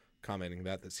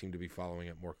that seemed to be following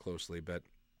it more closely. But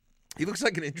he looks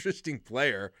like an interesting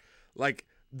player. Like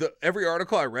every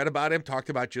article I read about him talked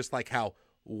about just like how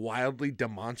wildly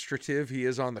demonstrative he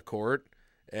is on the court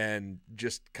and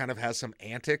just kind of has some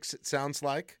antics, it sounds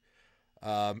like.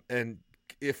 All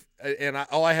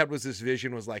I had was this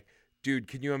vision was like, dude,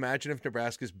 can you imagine if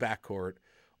Nebraska's backcourt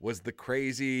was the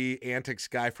crazy antics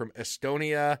guy from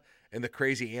Estonia and the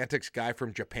crazy antics guy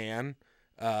from Japan,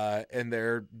 and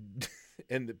they're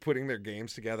and putting their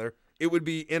games together? It would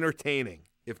be entertaining,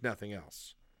 if nothing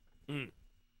else.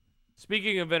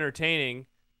 Speaking of entertaining,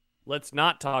 let's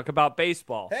not talk about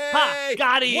baseball. Hey,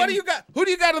 got him. What do you got? Who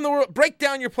do you got in the world? Break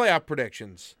down your playoff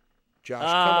predictions, Josh. Come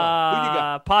on. Who do you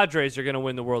got? Padres are going to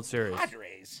win the World Series.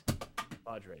 Padres.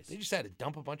 They just had to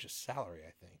dump a bunch of salary,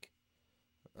 I think.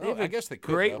 I guess they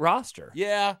could. Great roster.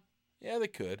 Yeah, they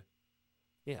could.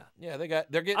 Yeah, they're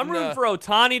getting. I'm rooting for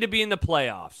Ohtani to be in the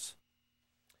playoffs.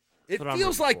 It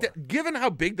feels like that. Given how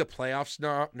big the playoffs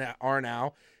are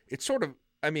now, it's sort of.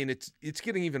 I mean, it's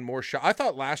getting even more shot. I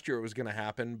thought last year it was going to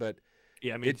happen, but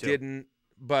it didn't.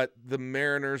 But the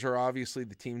Mariners are obviously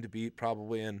the team to beat,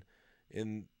 probably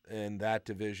in that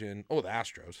division. Oh, the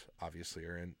Astros obviously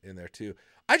are in there too.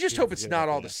 I just hope it's not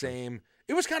all the same.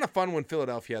 It was kind of fun when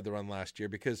Philadelphia had the run last year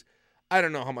because I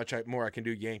don't know how much more I can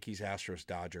do Yankees, Astros,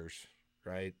 Dodgers,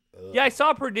 right? Yeah, I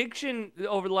saw a prediction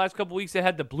over the last couple of weeks that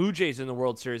had the Blue Jays in the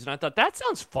World Series, and I thought that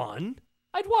sounds fun.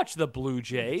 I'd watch the Blue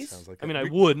Jays. Like I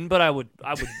wouldn't, but I would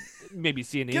maybe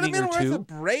see an inning or two. Get them in with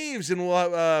the Braves, and we'll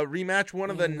rematch one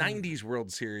of the '90s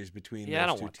World Series between those two teams. I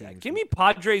don't want that. Give me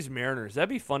Padres Mariners. That'd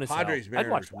be fun as hell. Padres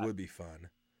Mariners would be fun.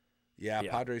 Yeah,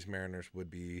 Padres Mariners would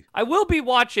be. I will be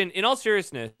watching. In all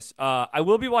seriousness, I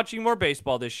will be watching more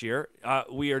baseball this year.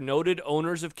 We are noted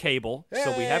owners of cable,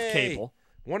 so we have cable.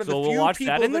 One of the few we'll watch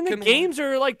people that, and then the games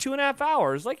are like 2.5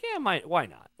 hours. Like, why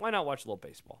not? Why not watch a little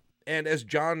baseball? And as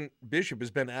John Bishop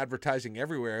has been advertising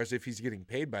everywhere as if he's getting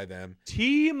paid by them,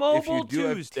 T-Mobile if you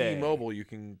do Tuesday. Have T-Mobile, you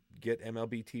can get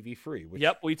MLB TV free.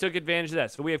 Yep, we took advantage of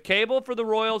that. So we have cable for the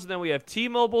Royals, and then we have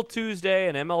T-Mobile Tuesday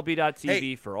and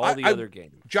MLB.TV for all the other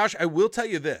games. Josh, I will tell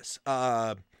you this.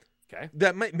 Okay.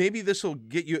 That maybe this will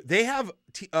get you. They have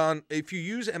if you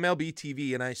use MLB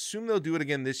TV, and I assume they'll do it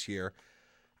again this year.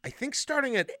 I think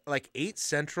starting at like 8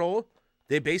 Central,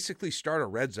 they basically start a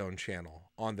red zone channel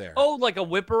on there. Oh, like a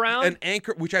whip around? An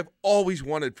anchor, which I've always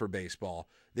wanted for baseball.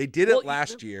 They did it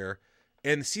last year,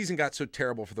 and the season got so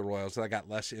terrible for the Royals that I got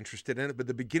less interested in it. But at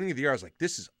the beginning of the year, I was like,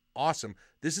 this is awesome.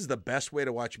 This is the best way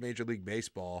to watch Major League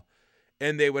Baseball.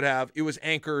 And they would have, it was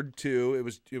anchored to,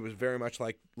 it was very much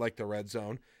like the red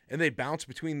zone. And they'd bounce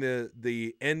between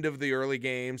the end of the early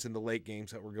games and the late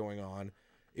games that were going on.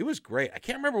 It was great. I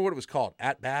can't remember what it was called.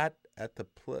 At Bat, at the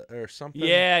play, or something.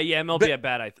 Yeah, MLB At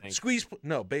Bat, I think. Squeeze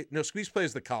Play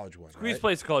is the college one. Squeeze right?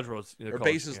 Play is the college rules. Or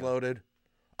Bases Loaded.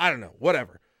 I don't know.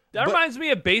 Whatever. That reminds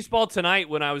me of Baseball Tonight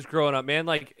when I was growing up, man.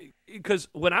 Like, because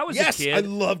when I was a kid, I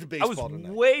loved Baseball I was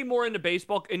Tonight. way more into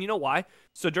baseball. And you know why?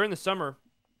 So during the summer,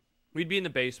 we'd be in the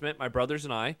basement, my brothers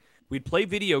and I. We'd play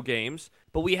video games,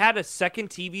 but we had a second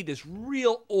TV, this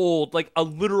real old, like a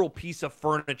literal piece of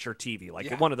furniture TV,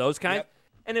 like one of those kind. Yep.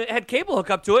 And it had cable hook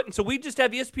up to it, and so we just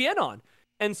have ESPN on.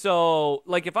 And so,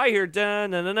 like, if I hear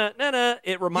da-na-na-na-na-na,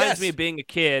 it reminds me of being a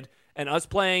kid and us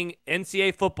playing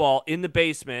NCAA football in the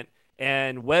basement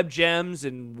and web gems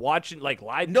and watching, like,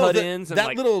 live cut-ins.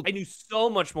 I knew so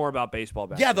much more about baseball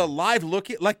back then. Yeah, the live look.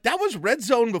 Like, that was Red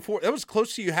Zone before. That was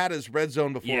close to you had as Red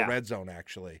Zone before Red Zone,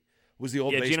 actually. Was the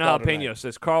old Baseball Gino Jalapeno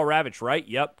says Carl Ravitch, right?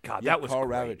 Yep. God, that was Carl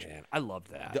great, Ravitch. Man. I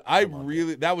loved that.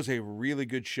 That was a really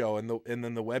good show, and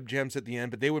then the web gems at the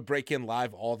end, but they would break in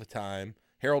live all the time.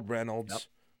 Harold Reynolds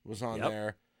was on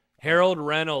there. Harold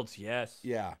Reynolds, yes.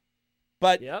 Yeah.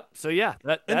 But so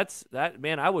that's that,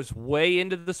 man. I was way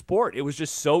into the sport. It was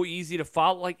just so easy to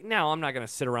follow. Like, now I'm not going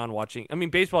to sit around watching. I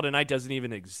mean, Baseball Tonight doesn't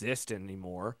even exist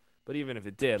anymore. But even if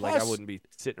it did, plus, like, I wouldn't be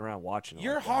sitting around watching it.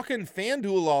 You're hawking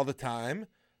FanDuel all the time.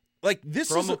 Like,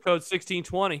 this promo code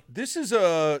 1620. This is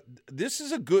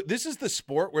the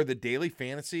sport where the daily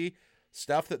fantasy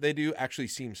stuff that they do actually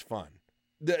seems fun.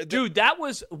 Dude, that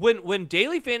was when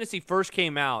daily fantasy first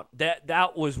came out.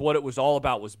 That was what it was all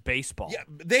about, was baseball. Yeah,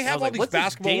 they have all these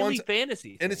basketball daily ones,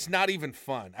 fantasy, and it's not even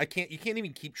fun. You can't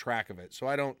even keep track of it, so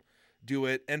I don't do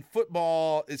it. And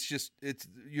football, it's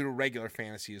regular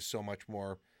fantasy is so much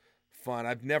more fun.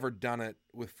 I've never done it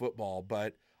with football,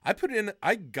 but I put in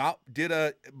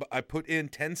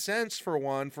 10 cents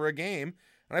for a game,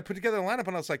 and I put together a lineup,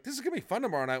 and I was like, this is gonna be fun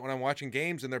tomorrow night when I'm watching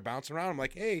games and they're bouncing around. I'm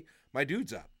like, hey, my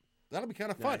dude's up. That'll be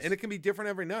kind of fun, and it can be different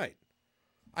every night.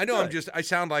 I know I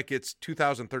sound like it's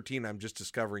 2013. I'm just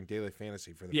discovering daily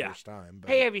fantasy for the first time. But.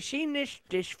 Hey, have you seen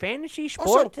this fantasy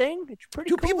sport thing? It's pretty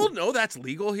cool. Do people know that's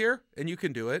legal here and you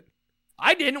can do it?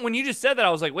 I didn't. When you just said that, I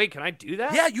was like, wait, can I do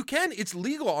that? Yeah, you can. It's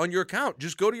legal on your account.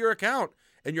 Just go to your account,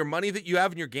 and your money that you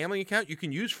have in your gambling account, you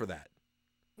can use for that.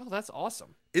 Oh, that's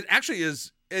awesome. It actually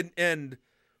is,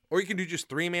 or you can do just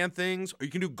 3-man things, or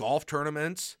you can do golf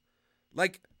tournaments.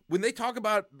 Like, when they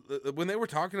were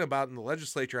talking about in the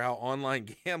legislature how online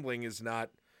gambling is not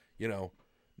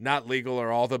legal, or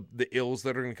all the ills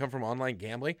that are going to come from online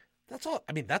gambling, that's all.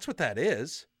 I mean, that's what that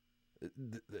is.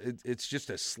 It's just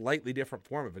a slightly different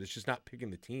form of it. It's just not picking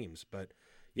the teams. But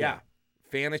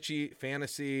fantasy.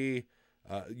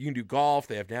 You can do golf.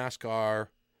 They have NASCAR.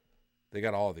 They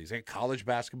got all of these. They got college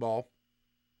basketball.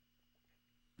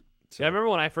 So. Yeah, I remember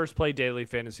when I first played daily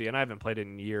fantasy, and I haven't played it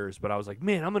in years, but I was like,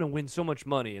 man, I'm going to win so much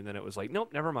money. And then it was like,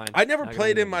 nope, never mind. I never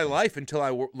played in my life until I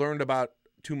learned about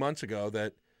 2 months ago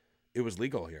that it was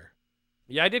legal here.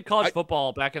 Yeah, I did college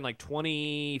football back in like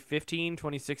 2015,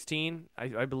 2016,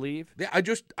 I believe. Yeah, I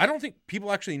don't think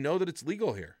people actually know that it's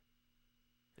legal here.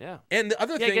 Yeah. And the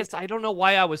other thing, I guess I don't know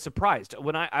why I was surprised.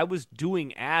 When I was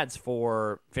doing ads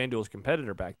for FanDuel's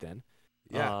competitor back then.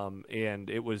 Yeah. And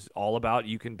it was all about,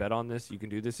 you can bet on this, you can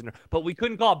do this, but we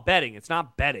couldn't call it betting. It's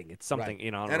not betting. It's something,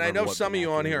 right. And I know some of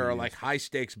you on here are like high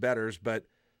stakes bettors, but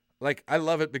like I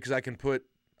love it because I can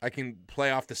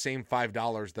play off the same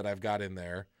 $5 that I've got in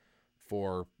there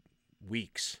for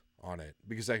weeks on it,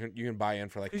 because you can buy in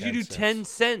for like 10 cents. You do cents. 10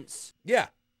 cents. Yeah.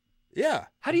 Yeah.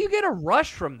 How do you get a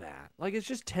rush from that? Like, it's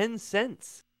just 10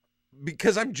 cents.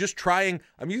 Because I'm just trying.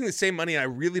 I'm using the same money. And I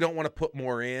really don't want to put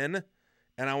more in,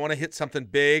 and I want to hit something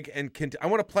big, and I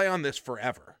want to play on this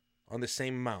forever on the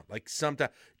same amount. Like, sometime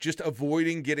just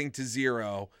avoiding getting to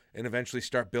zero and eventually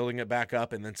start building it back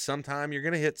up, and then sometime you're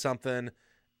going to hit something,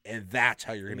 and that's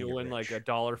how you're going to win rich. Like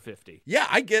 $1.50. Yeah,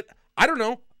 I don't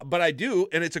know, but I do,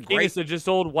 and it's a great. It's just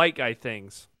old white guy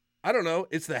things. I don't know.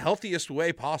 It's the healthiest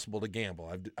way possible to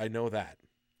gamble. I know that.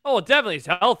 Oh, it definitely is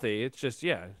healthy. It's just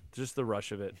just the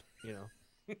rush of it,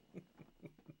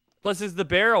 Plus, as the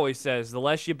bear always says, the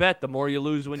less you bet, the more you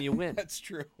lose when you win. That's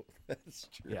true. That's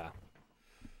true.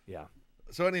 Yeah.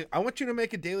 So anyway, I want you to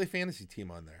make a daily fantasy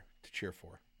team on there to cheer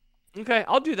for. Okay,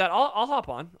 I'll do that. I'll hop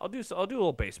on. I'll do a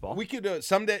little baseball. We could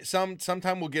someday.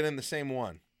 Sometime we'll get in the same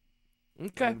one.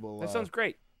 Okay, that sounds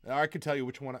great. I could tell you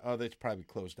which one. Oh, it's probably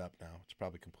closed up now. It's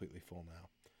probably completely full now.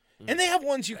 And they have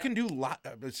ones you can do.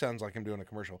 It sounds like I'm doing a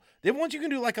commercial. They have ones you can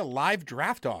do like a live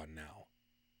draft on now,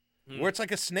 where it's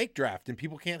like a snake draft, and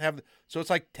people can't have. So it's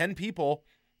like 10 people,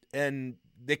 and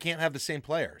they can't have the same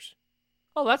players.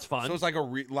 Oh, that's fun. So it's like a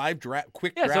live draft,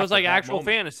 quick draft. Yeah, so it's like actual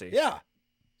moment. fantasy. Yeah.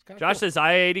 Josh says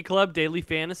IA80 Club daily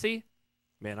fantasy.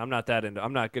 Man, I'm not going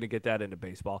to get that into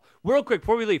baseball. Real quick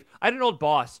before we leave, I had an old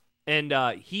boss, and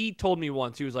he told me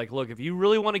once, he was like, "Look, if you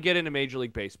really want to get into Major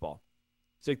League Baseball,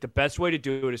 it's like the best way to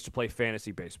do it is to play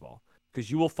fantasy baseball, because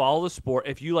you will follow the sport.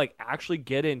 If you like actually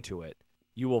get into it,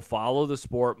 you will follow the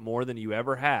sport more than you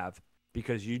ever have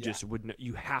because you just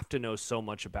you have to know so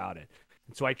much about it.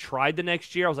 And so I tried the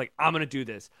next year. I was like, I'm going to do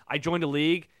this. I joined a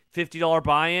league, $50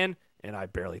 buy-in, and I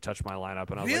barely touched my lineup.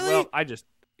 And I was like, well, I just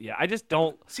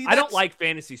don't. See, I don't like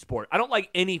fantasy sport. I don't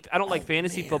like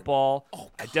fantasy football.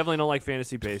 Oh, I definitely don't like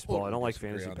fantasy baseball. Totally I don't like disagree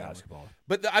fantasy on that one. basketball.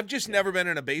 But I've just never been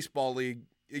in a baseball league.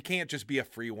 It can't just be a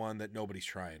free one that nobody's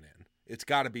trying in. It's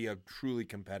got to be a truly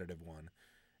competitive one,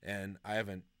 and I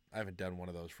haven't done one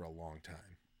of those for a long time.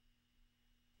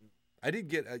 I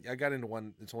got into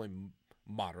one. It's only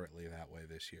moderately that way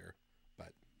this year,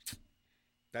 but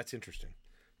that's interesting.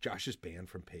 Josh is banned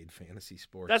from paid fantasy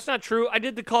sports. That's not true. I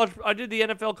did the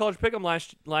NFL college pick'em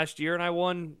last year, and I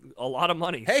won a lot of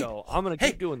money. Hey, so I'm gonna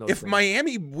keep doing those. If things.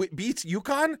 Miami beats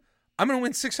UConn, I'm gonna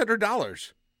win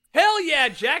 $600. Hell yeah,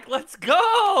 Jack! Let's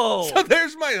go. So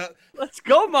there's my. Let's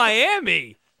go,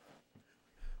 Miami.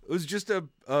 It was just a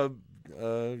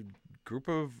group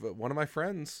of one of my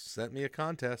friends sent me a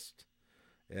contest,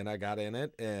 and I got in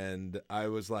it, and I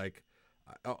was like,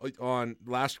 on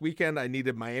last weekend I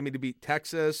needed Miami to beat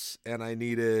Texas, and I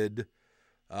needed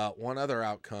one other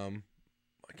outcome.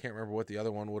 I can't remember what the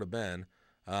other one would have been,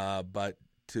 but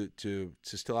to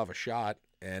still have a shot,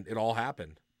 and it all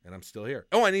happened. And I'm still here.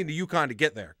 Oh, I need the UConn to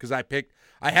get there because I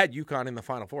had UConn in the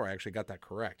Final Four. I actually got that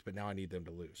correct, but now I need them to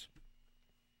lose.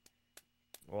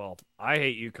 Well, I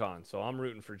hate UConn, so I'm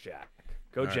rooting for Jack.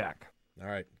 Go, Jack. All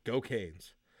right. Go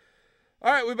Canes.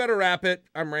 All right, we better wrap it.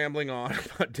 I'm rambling on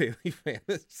about daily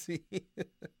fantasy.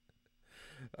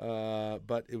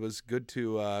 But it was good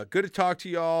to talk to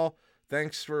y'all.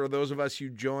 Thanks for those of us who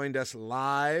joined us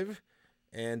live.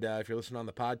 And if you're listening on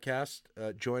the podcast,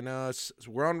 join us.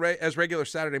 We're on as regular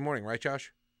Saturday morning, right,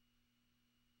 Josh?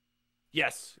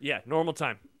 Yes. Yeah, normal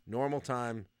time. Normal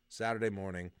time, Saturday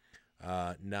morning,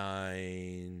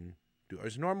 9.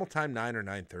 Is normal time 9 or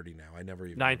 9:30 now? I never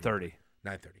even 9:30.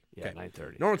 9:30. Yeah, okay.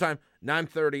 9:30. Normal time,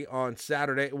 9:30 on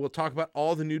Saturday. We'll talk about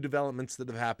all the new developments that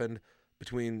have happened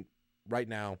between right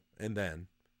now and then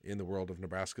in the world of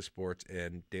Nebraska sports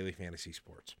and daily fantasy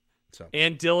sports. So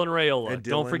and Dylan Rayola.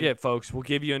 Don't forget, folks. We'll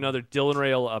give you another Dylan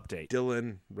Rayola update.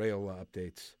 Dylan Rayola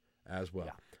updates as well.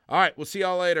 Yeah. All right. We'll see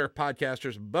y'all later,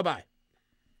 podcasters. Bye-bye.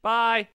 Bye.